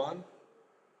ocean has gone?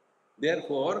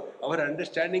 Therefore, our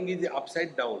understanding is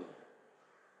upside down.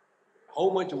 How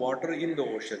much water in the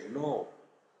ocean? No.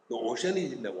 The ocean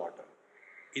is in the water.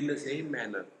 In the same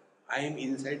manner, I am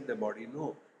inside the body.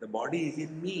 No. The body is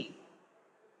in me.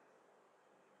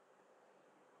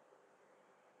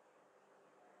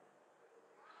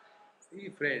 See,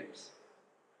 friends,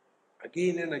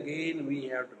 again and again we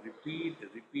have to repeat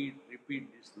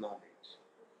this knowledge.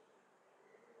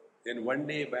 Then one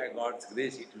day, by God's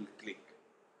grace, it will click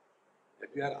that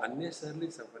we are unnecessarily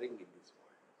suffering in this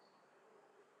world.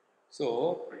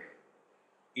 So,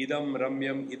 idam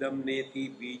ramyam idam neti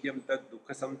bijam tad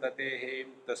dukha samtatehe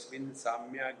tasmin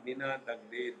samyagnina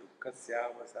dagde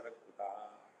dukhasya vasarakuta.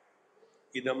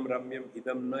 Idam ramyam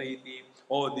idam na iti.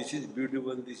 Oh, this is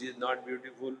beautiful, this is not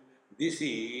beautiful. This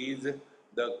is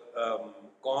the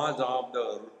cause of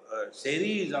the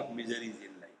series of miseries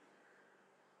in life.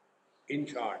 In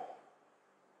short,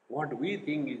 what we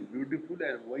think is beautiful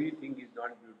and what we think is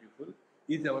not beautiful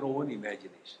is our own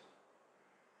imagination.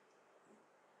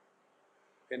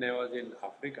 When I was in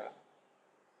Africa,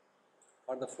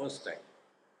 for the first time,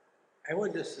 I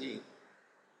was just seeing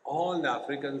all the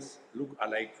Africans look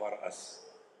alike for us.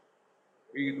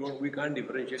 We can't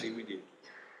differentiate immediately.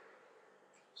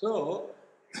 So,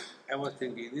 I was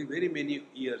thinking, very many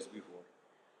years before,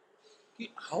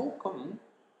 how come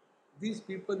these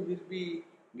people will be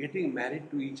getting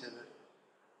married to each other?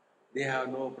 They have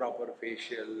no proper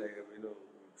facial,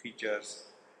 features,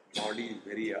 body is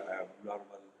very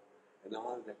abnormal, and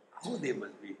all that. How they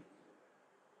must be?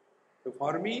 So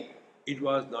for me, it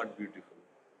was not beautiful.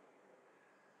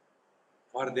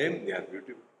 For them, they are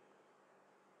beautiful.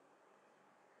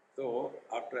 So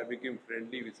after I became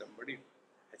friendly with somebody,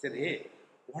 I said, hey,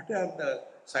 what are the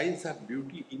signs of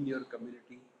beauty in your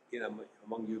community,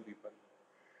 among you people?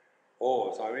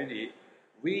 Oh, Swamiji,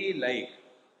 we like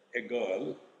a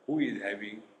girl who is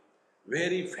having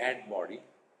very fat body,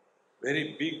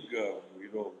 very big,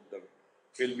 the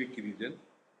pelvic region,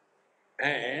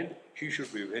 and she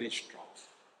should be very strong.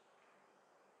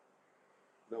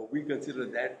 Now we consider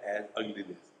that as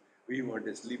ugliness. We want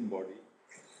a slim body,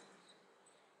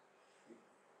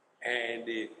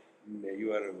 and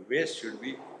your waist should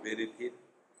be very thin.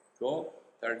 So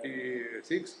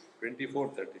 36, 24,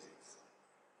 36.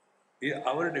 Is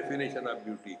our definition of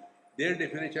beauty. Their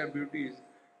definition of beauty is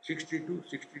 62,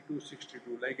 62,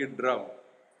 62, like a drum.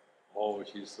 Oh,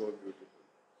 she is so beautiful.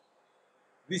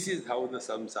 This is how the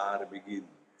samsara begins.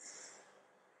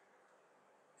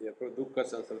 Therefore, dukkha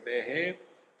samsratehe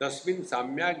Tasmin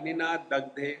samyagnina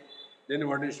dagdhe. Then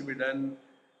what is to be done?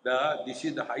 This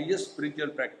is the highest spiritual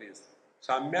practice.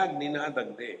 Samyagnina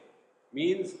dagdhe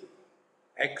means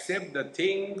accept the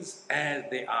things as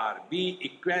they are. Be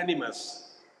equanimous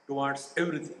towards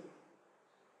everything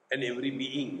and every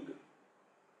being.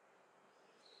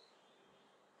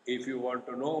 If you want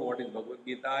to know what is Bhagavad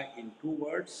Gita in 2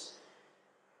 words,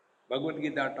 Bhagavad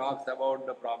Gita talks about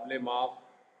the problem of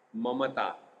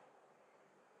mamata,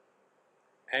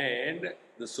 and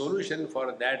the solution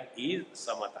for that is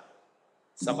samata.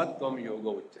 Samatvam yoga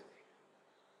uchyate.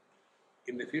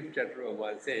 In the 5th chapter,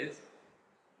 Bhagavan says,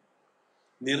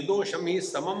 Nirdosham hi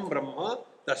samam brahma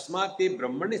tasmate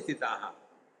brahmani sthitaha.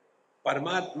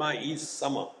 Paramatma is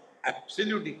sama,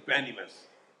 absolute equanimous.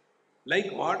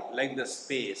 Like what? Like the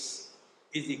space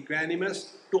is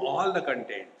equanimous to all the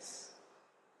contents.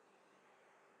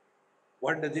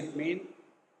 What does it mean?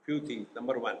 Few things.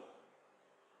 Number 1,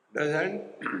 doesn't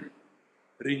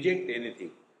reject anything,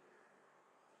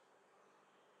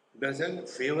 doesn't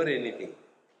favor anything,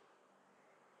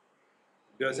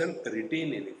 doesn't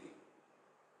retain anything.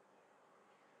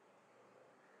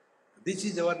 This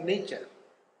is our nature.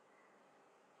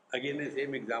 Again, the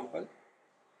same example.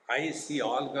 I see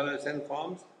all colors and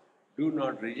forms, do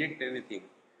not reject anything,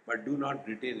 but do not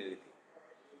retain anything.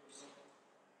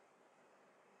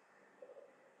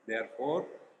 Therefore,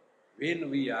 when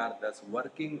we are thus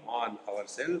working on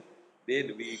ourselves,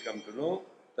 then we come to know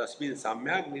Tasmin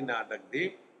Samyagnina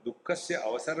Dagde Dukkhasya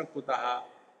Avasara Kutaha.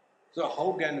 So,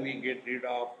 how can we get rid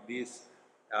of this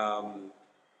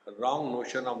wrong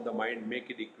notion of the mind, make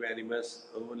it equanimous?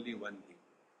 Only one thing.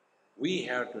 We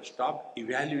have to stop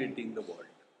evaluating the world.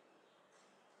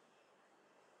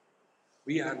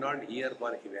 We are not here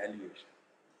for evaluation.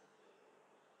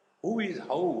 Who is,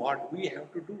 how, what we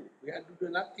have to do? We have to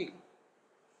do nothing.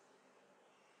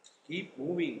 Keep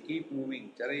moving,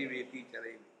 charaiveti,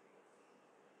 charaiveti.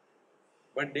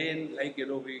 But then,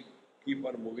 we keep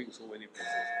on moving so many places.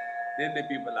 Then the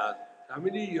people ask,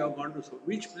 Swamiji, you have gone to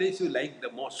which place you like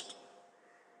the most?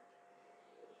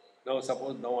 Now,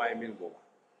 suppose now I am in Goa.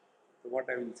 So what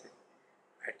I will say?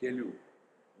 I tell you,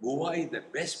 Goa is the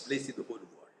best place in the whole world.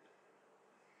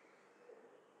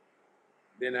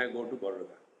 Then I go to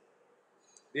Baroda.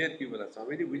 There people ask,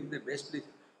 Swamiji, which is the best place?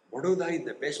 Baroda is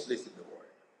the best place in the world.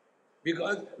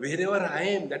 Because wherever I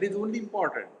am, that is only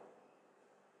important.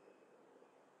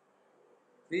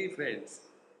 See, friends,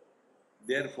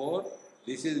 therefore,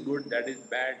 this is good, that is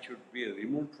bad, should be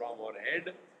removed from our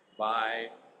head by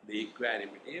the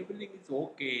equanimity. Everything is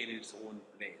okay in its own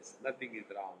place. Nothing is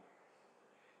wrong.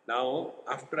 Now,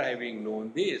 after having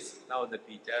known this, now the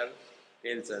teacher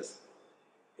tells us,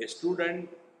 a student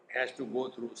has to go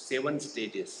through 7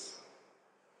 stages.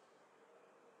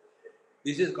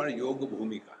 This is called Yoga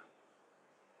Bhumika.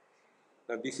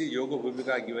 Now, this is Yoga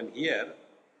Bhumika given here,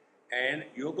 and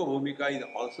Yoga Bhumika is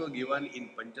also given in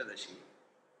Panchadashi.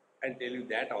 I'll tell you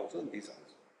that also, this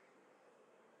also.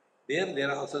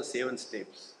 There are also 7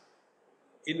 steps.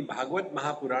 In Bhagavad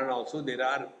Mahapurana also there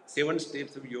are 7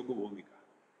 steps of Yoga Bhumika.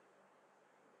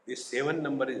 This 7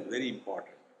 number is very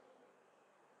important.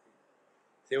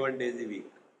 7 days a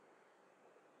week.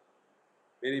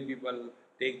 Many people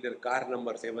take their car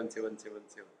number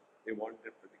 7777. They want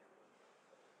that particular.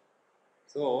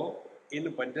 So,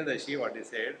 in Panchadashi, what is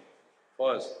said?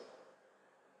 First,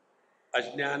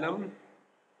 Ajnanam,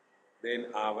 then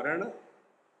Avarana,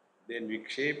 then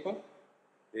Vikshepa,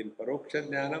 then Paroksha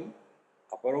Jnanam,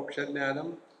 Aparoksha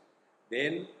Jnanam,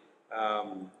 then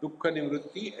Dukkha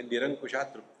Nivrutti and Nirankusha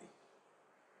Trupti.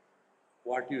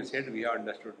 What you said, we have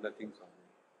understood nothing from it.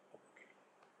 Okay.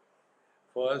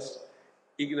 First,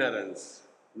 ignorance,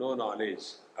 no knowledge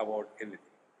about anything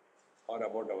or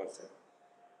about ourselves.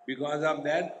 Because of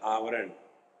that, Avaran,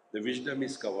 the wisdom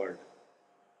is covered.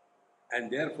 And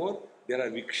therefore, there are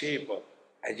Vikshepa,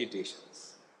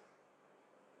 agitations.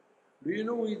 Do you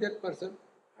know who is that person?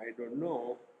 I don't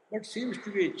know, but seems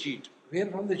to be a cheat. Where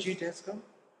from the cheat has come?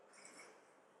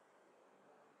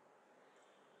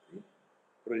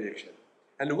 Projection.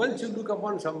 And once you look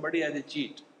upon somebody as a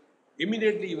cheat,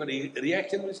 immediately your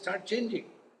reaction will start changing.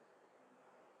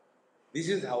 This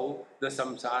is how the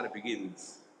samsara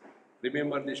begins.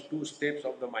 Remember these 2 steps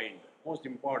of the mind, most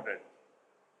important.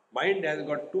 Mind has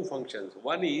got 2 functions.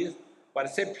 One is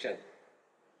perception.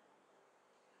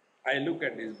 I look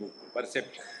at this book.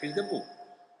 Perception is the book.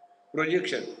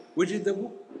 Projection. Which is the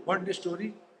book? What the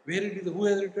story? Where it is? Who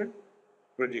has written?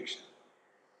 Projection.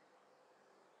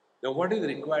 Now what is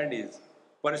required is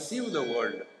perceive the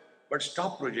world but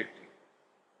stop projecting.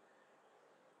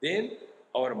 Then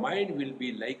our mind will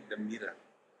be like the mirror.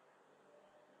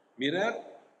 Mirror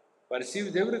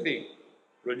perceives everything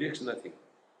projects nothing.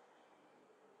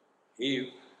 If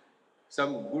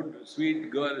some good,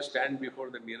 sweet girl stands before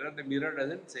the mirror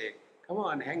doesn't say, come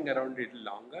on, hang around a little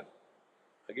longer.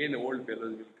 Again, old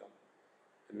fellows will come.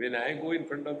 And when I go in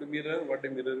front of the mirror, what the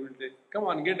mirror will say, come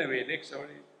on, get away, next one.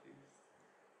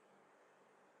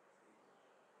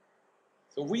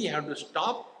 So we have to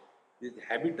stop this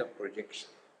habit of projection.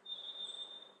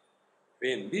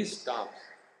 When this stops,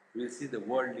 we will see the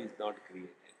world is not created.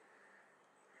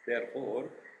 Therefore,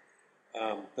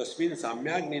 tasmin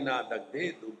samyagnina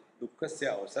dagde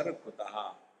dukkasya avasara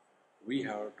kutaha. We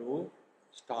have to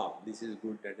stop. This is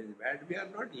good, that is bad. We are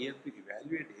not here to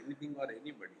evaluate anything or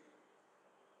anybody.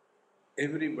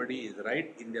 Everybody is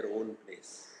right in their own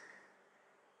place.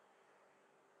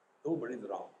 Nobody is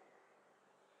wrong.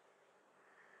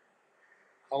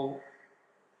 How?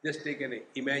 Just take an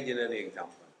imaginary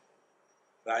example.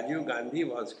 Rajiv Gandhi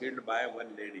was killed by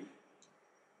one lady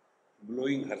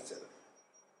blowing herself.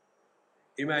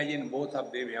 Imagine both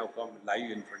of them have come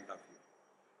live in front of you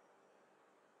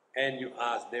and you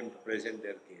ask them to present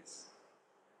their case.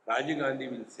 Rajiv Gandhi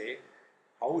will say,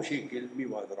 how she killed me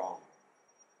was wrong.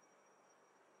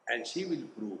 And she will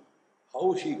prove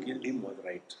how she killed him was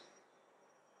right.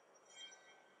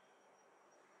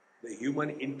 The human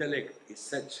intellect is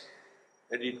such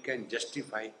that it can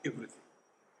justify everything.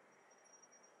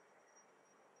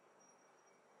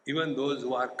 Even those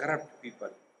who are corrupt people,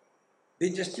 they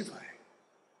justify.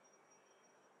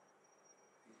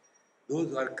 Those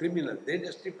who are criminals, they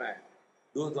justify.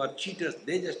 Those who are cheaters,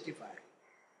 they justify.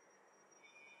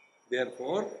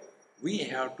 Therefore, we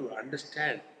have to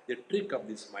understand the trick of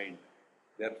this mind.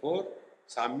 Therefore,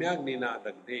 samyagnina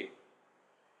dagde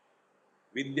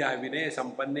vidya vinay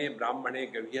sampanne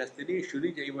brahmane gavyastini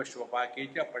shuri jaiva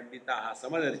shvapakecha panditaha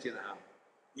samadarchinaha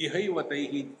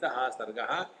ihaivataihi jitaha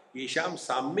sargaha isham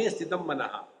samme sthitam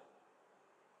manaha.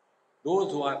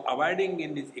 Those who are abiding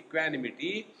in this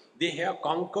equanimity, they have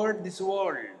conquered this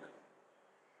world.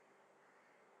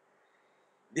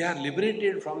 They are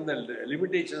liberated from the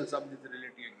limitations of this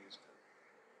relative existence.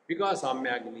 Because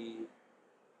Samyagni,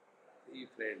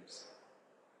 friends,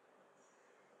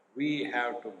 we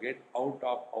have to get out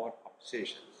of our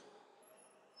obsessions.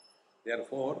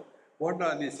 Therefore, what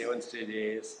are the 7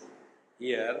 stages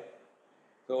here?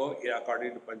 So,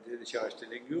 according to Panchadasha, I was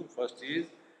telling you, first is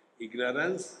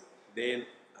ignorance, then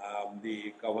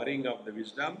the covering of the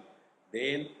wisdom,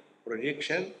 then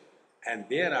projection, and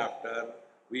thereafter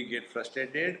we get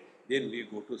frustrated, then we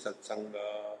go to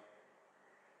satsanga.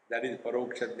 That is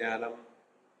paroksha jnanam,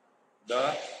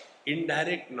 the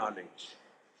indirect knowledge.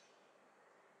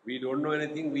 We don't know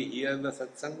anything, we hear the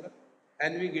satsanga,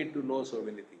 and we get to know so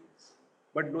many things,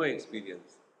 but no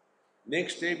experience.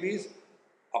 Next step is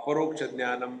aparoksha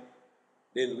jnanam,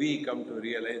 then we come to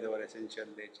realize our essential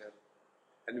nature.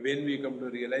 And when we come to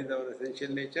realize our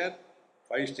essential nature,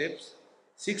 5 steps.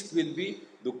 6th will be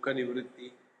dukkha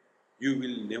nivritti. You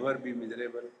will never be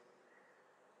miserable.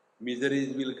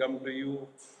 Miseries will come to you,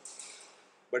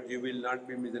 but you will not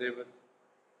be miserable.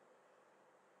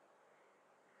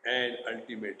 And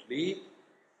ultimately,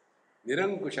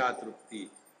 nirankusha trupti.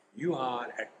 You are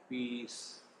at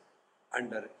peace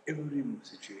under every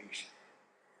situation.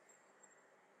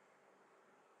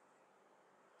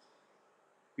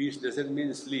 Peace doesn't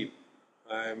mean sleep.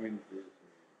 I mean,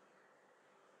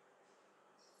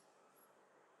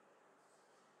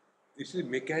 this is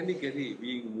mechanically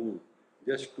being moved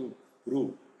just to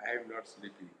prove I am not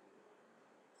sleeping.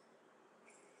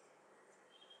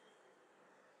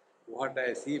 What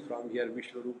I see from here,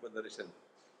 Vishwarupa Darshan,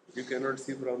 you cannot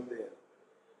see from there.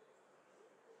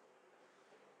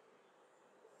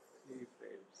 See,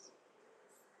 friends.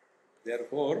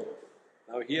 Therefore,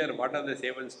 now here, what are the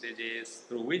 7 stages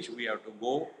through which we have to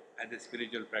go as a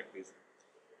spiritual practice?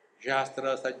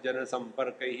 Shastra sajjana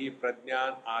samparkaihi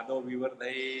pradnyan ado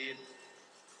vivardhayet.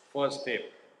 First step.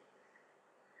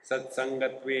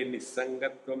 Satsangatve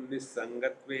nissangatvam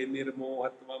nissangatve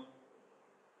nirmohatvam.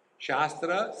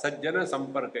 Shastra sajjana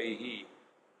samparkaihi.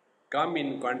 Come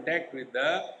in contact with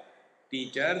the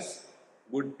teachers,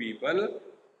 good people,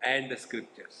 and the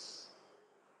scriptures.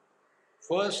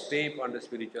 First step on the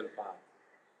spiritual path.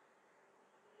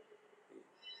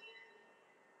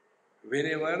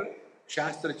 Wherever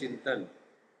Shastra Chintan,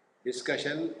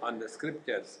 discussion on the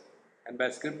scriptures, and by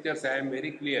scriptures I am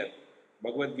very clear,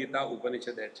 Bhagavad Gita,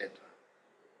 Upanishad, etc.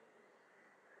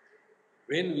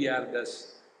 When we are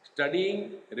thus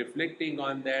studying, reflecting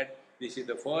on that, this is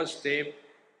the first step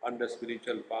on the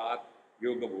spiritual path,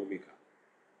 Yoga Bhumika.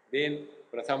 Then,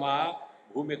 Prathama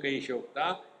Bhumika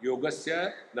Ishokta,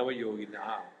 Yogasya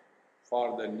Navayoginaha.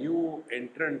 For the new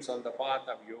entrants on the path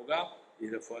of yoga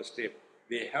is the first step.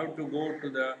 They have to go to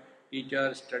the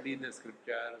teacher, study the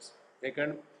scriptures.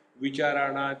 Second,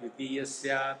 vicharana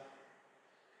dvitiyasya.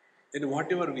 Then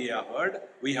whatever we have heard,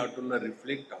 we have to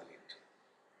reflect on it.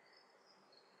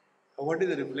 What is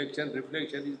the reflection?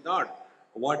 Reflection is not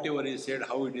whatever is said,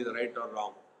 how it is right or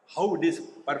wrong, how it is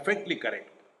perfectly correct.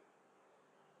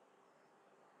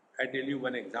 I tell you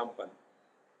one example.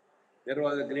 There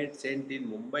was a great saint in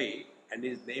Mumbai, and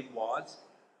his name was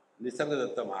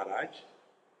Nisargadatta Maharaj.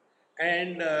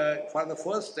 And for the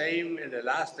first time and the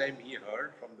last time he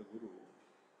heard from the Guru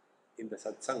in the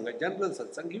satsang, general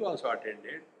satsang, he also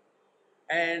attended.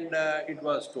 And it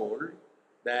was told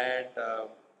that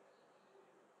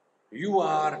you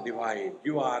are divine,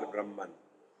 you are Brahman.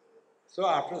 So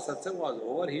after satsang was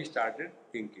over, he started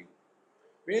thinking.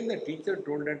 When the teacher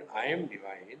told that I am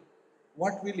divine,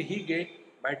 what will he get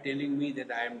by telling me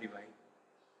that I am divine?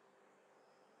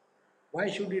 Why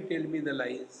should he tell me the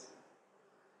lies?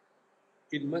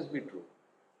 It must be true.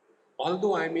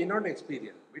 Although I may not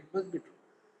experience, it must be true.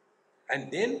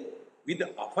 And then, with the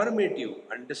affirmative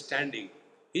understanding,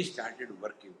 he started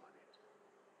working on it.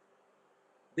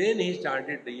 Then he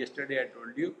started, yesterday I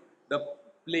told you, the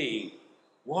playing.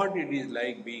 What it is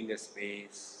like being a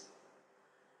space.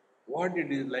 What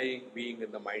it is like being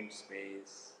in the mind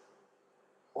space.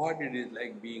 What it is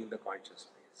like being the conscious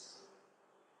space.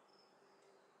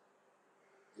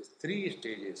 These three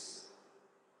stages,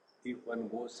 if one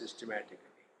goes systematically.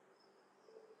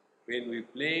 When we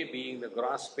play being the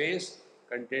gross space,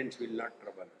 contents will not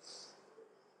trouble us.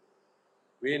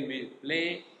 When we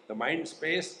play the mind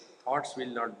space, thoughts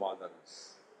will not bother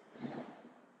us.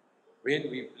 When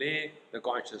we play the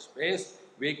conscious space,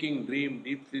 waking dream,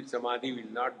 deep sleep samadhi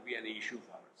will not be an issue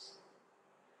for us.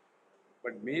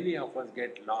 But many of us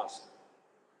get lost.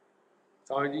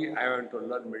 Swamiji, I want to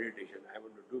learn meditation, I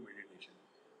want to do meditation.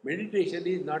 Meditation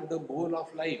is not the goal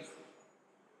of life.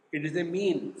 It is a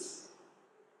means.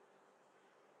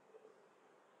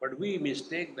 But we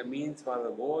mistake the means for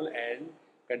the goal and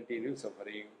continue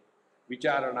suffering.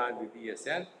 Vicharana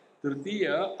dvitiyasya.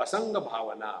 Tritiya asanga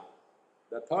bhavana.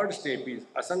 The third step is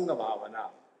asanga bhavana.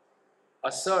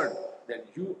 Assert that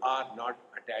you are not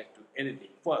attached to anything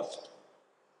first.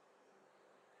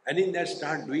 And in that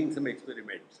start doing some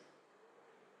experiments.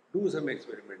 Do some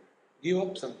experiment. Give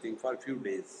up something for a few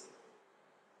days.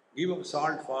 Give up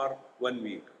salt for 1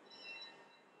 week.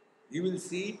 You will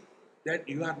see that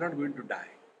you are not going to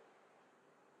die.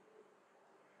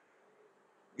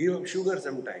 Give up sugar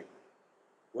sometime.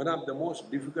 One of the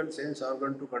most difficult sense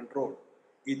organ to control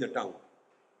is the tongue.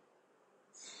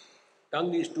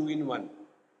 Tongue is 2 in 1.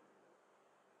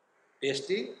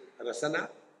 Tasting, rasana,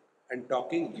 and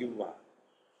talking, jivva.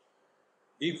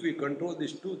 If we control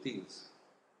these two things,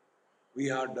 we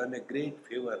have done a great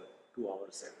favor to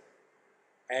ourselves.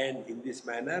 And in this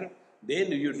manner,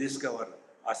 then you discover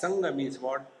asanga means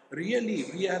what? Really,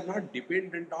 we are not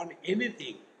dependent on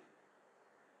anything.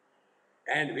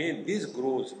 And when this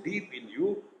grows deep in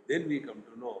you, then we come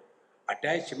to know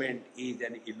attachment is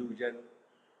an illusion.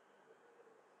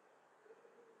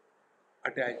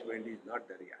 Attachment is not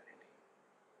the reality.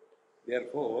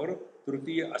 Therefore,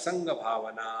 tritiya asanga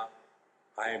bhavana,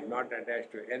 I am not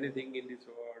attached to anything in this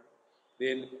world.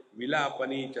 Then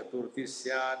vilapani chaturthi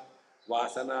syat,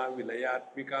 vasana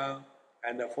vilayatmika.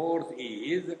 And the fourth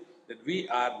is that we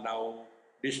are now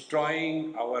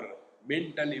destroying our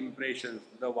mental impressions,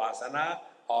 the vasana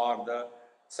or the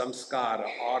samskara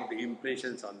or the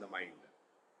impressions on the mind.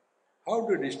 How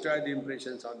to destroy the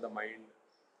impressions on the mind?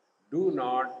 Do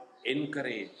not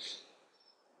encourage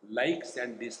likes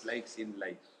and dislikes in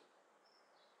life.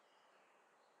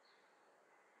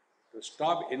 To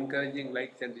stop encouraging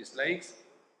likes and dislikes,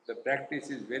 the practice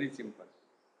is very simple.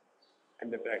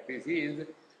 And the practice is,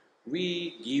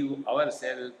 we give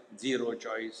ourselves zero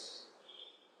choice.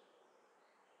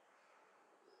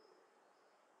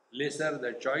 Lesser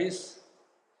the choice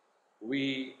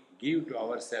we give to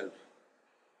ourselves,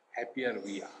 happier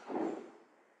we are.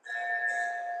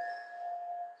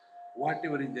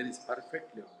 Whatever is there is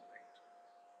perfectly all right.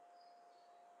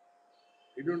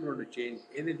 We don't want to change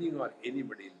anything or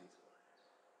anybody in this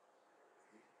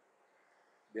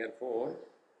world. Therefore,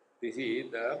 this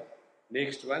is the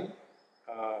next one.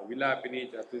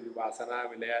 Vilapini Chaturthi Vasana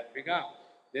Vilayatmika.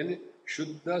 Then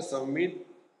Shuddha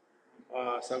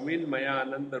Samvin Maya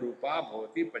Ananda Rupa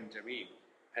Bhavati Panchami.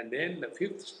 And then the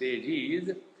fifth stage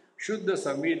is Shuddha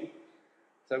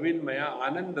Samvin Maya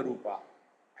Ananda Rupa.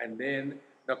 And then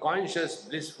the conscious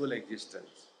blissful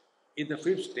existence. In the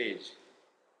fifth stage,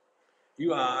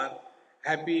 you are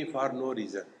happy for no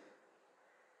reason.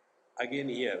 Again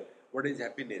here, what is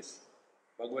happiness?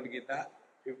 Bhagavad Gita,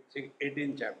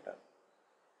 18th chapter.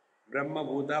 Brahma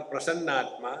Bhuta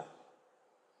Prasannatma,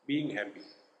 being happy.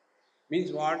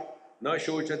 Means what? Na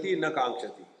shochati, na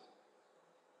kankshati.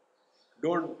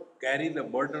 Don't carry the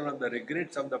burden of the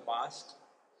regrets of the past,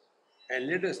 and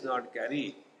let us not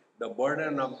carry the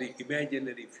burden of the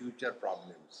imaginary future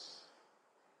problems.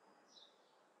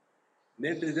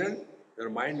 Net result, your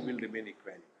mind will remain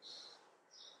equanimous.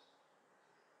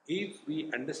 If we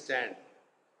understand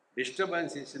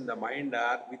disturbances in the mind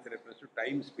are with reference to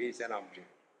time, space and object,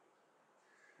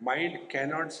 mind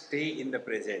cannot stay in the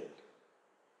present.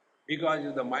 Because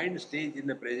if the mind stays in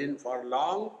the present for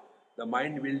long, the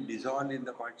mind will dissolve in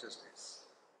the consciousness.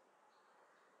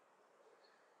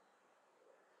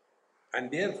 And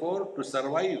therefore, to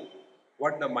survive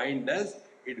what the mind does,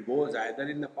 it goes either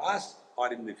in the past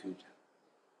or in the future.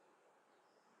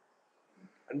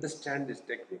 Understand this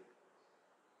technique.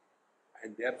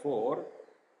 And therefore,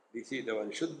 this is the one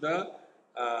Shuddha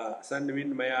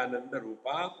Sanvinmayananda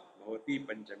Rupa Bhavati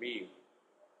Panchami.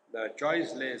 The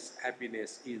choiceless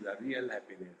happiness is the real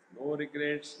happiness. No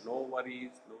regrets, no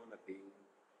worries, no nothing.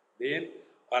 Then,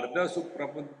 Ardha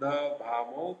Suprabuddha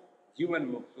Bhamo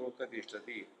Jivan Mukto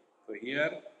Tatishtati. So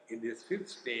here, in this fifth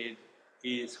stage,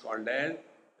 is called as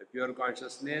the pure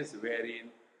consciousness, wherein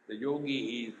the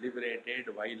yogi is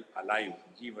liberated while alive,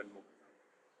 Jivan Mukta.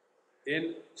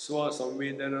 Then Swa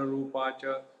Samvedana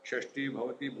Rupacha Shashti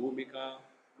Bhavati Bhumika.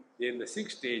 Then the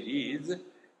sixth stage is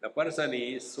the person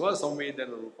is Swa Samvedana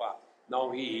Rupa.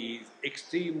 Now he is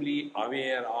extremely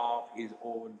aware of his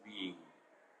own being.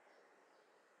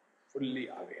 Fully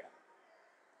aware.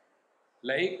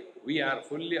 Like we are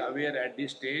fully aware at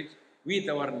this stage with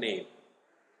our name.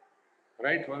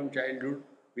 Right from childhood,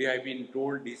 we have been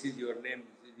told this is your name,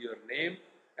 this is your name,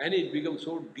 and it becomes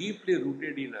so deeply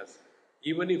rooted in us.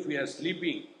 Even if we are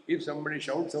sleeping, if somebody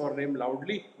shouts our name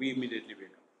loudly, we immediately wake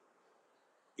up.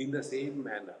 In the same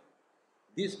manner,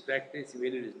 this practice,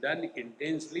 when it is done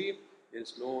intensely, then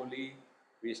slowly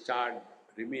we start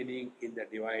remaining in the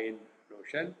divine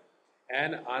notion.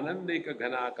 And Anandika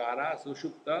Ghanakara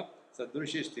Sushupta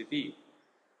Sadrushi Sthiti.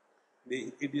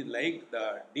 It is like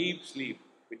the deep sleep,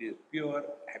 it is pure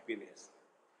happiness.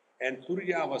 And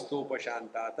Turya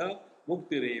Avastopashantata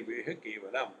Muktireveha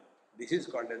Kevalam. This is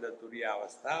called as the Turya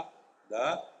Avastha,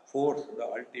 the fourth, the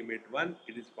ultimate one.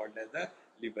 It is called as the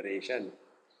liberation.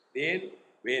 Then,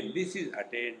 when this is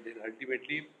attained, then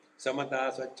ultimately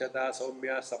Samata, Swachhata,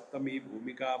 Saumya, Saptami,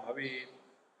 Bhumika, Bhave.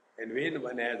 And when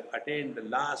one has attained the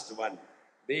last one,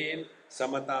 then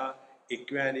Samata,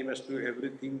 equanimous to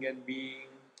everything and being.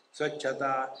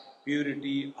 Swachhata,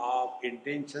 purity of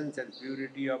intentions and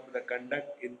purity of the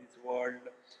conduct in this world.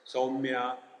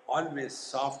 Saumya, always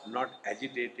soft, not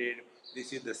agitated.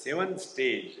 This is the seventh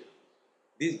stage.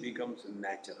 This becomes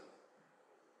natural.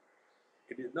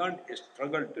 It is not a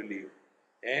struggle to live.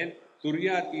 And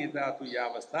Turyatita tu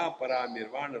yavastha para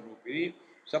nirvana rupini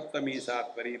saptami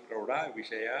sattvari prauda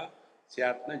vishaya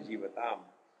syatna jivatam.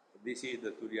 This is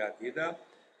the Turyatita.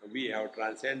 We have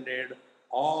transcended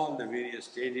all the various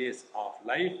stages of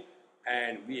life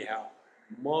and we have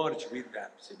merged with the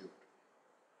Absolute.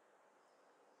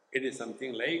 It is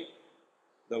something like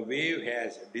the wave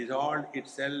has dissolved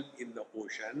itself in the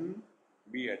ocean,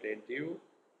 be attentive,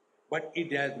 but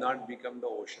it has not become the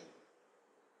ocean.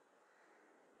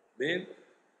 Then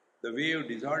the wave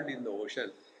dissolved in the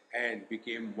ocean and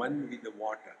became one with the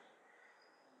water.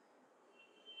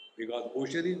 Because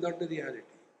ocean is not the reality,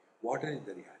 water is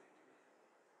the reality.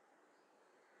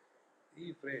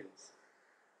 See, friends,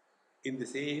 in the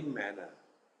same manner,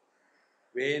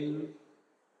 when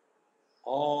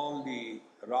all the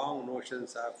wrong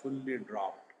notions are fully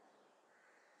dropped,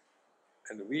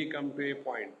 and we come to a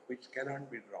point which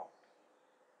cannot be dropped,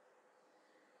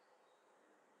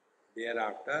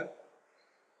 thereafter,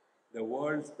 the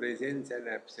world's presence and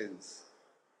absence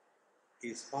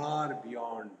is far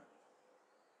beyond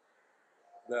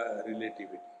the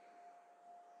relativity.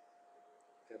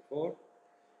 Therefore,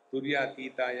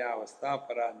 Turyatitaya avastha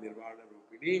para nirvana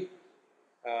rupini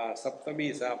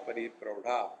saptami sa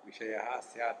paripraudha vishayaha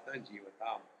syatna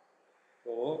jivatam.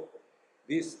 So,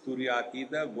 this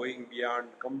Turyatita, going beyond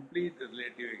complete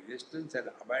relative existence and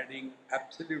abiding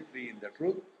absolutely in the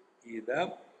truth, is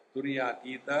the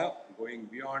Turyatita, going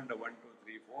beyond the 1, 2,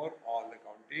 3, 4, all the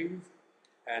countings,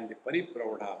 and the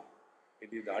Paripraudha. It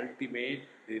is the ultimate,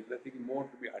 there is nothing more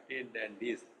to be attained than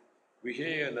this.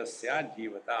 Vishayanasya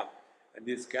jivatam. And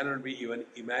this cannot be even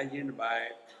imagined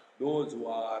by those who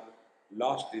are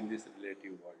lost in this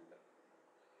relative world.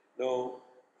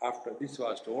 Now, after this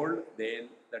was told, then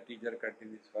the teacher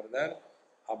continues further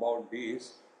about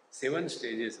these 7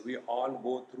 stages we all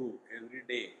go through every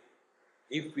day.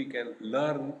 If we can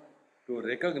learn to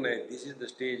recognize this is the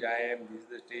stage I am, this is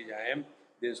the stage I am,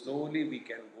 then slowly we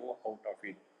can go out of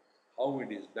it. How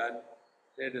it is done,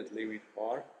 let us leave it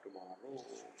for tomorrow.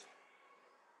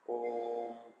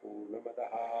 Om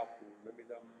Purnamadaha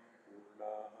Purnamidam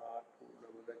Purnat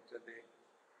Purnamudachyate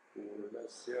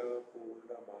Purnasya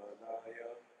Purnamadaya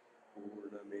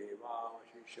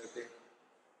Purnamevavashishyate.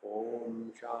 Om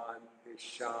Shanti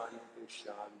Shanti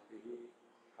Shanti.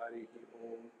 Hari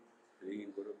Om. Shri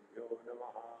Gurubhyo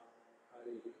Namaha.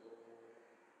 Hari Om.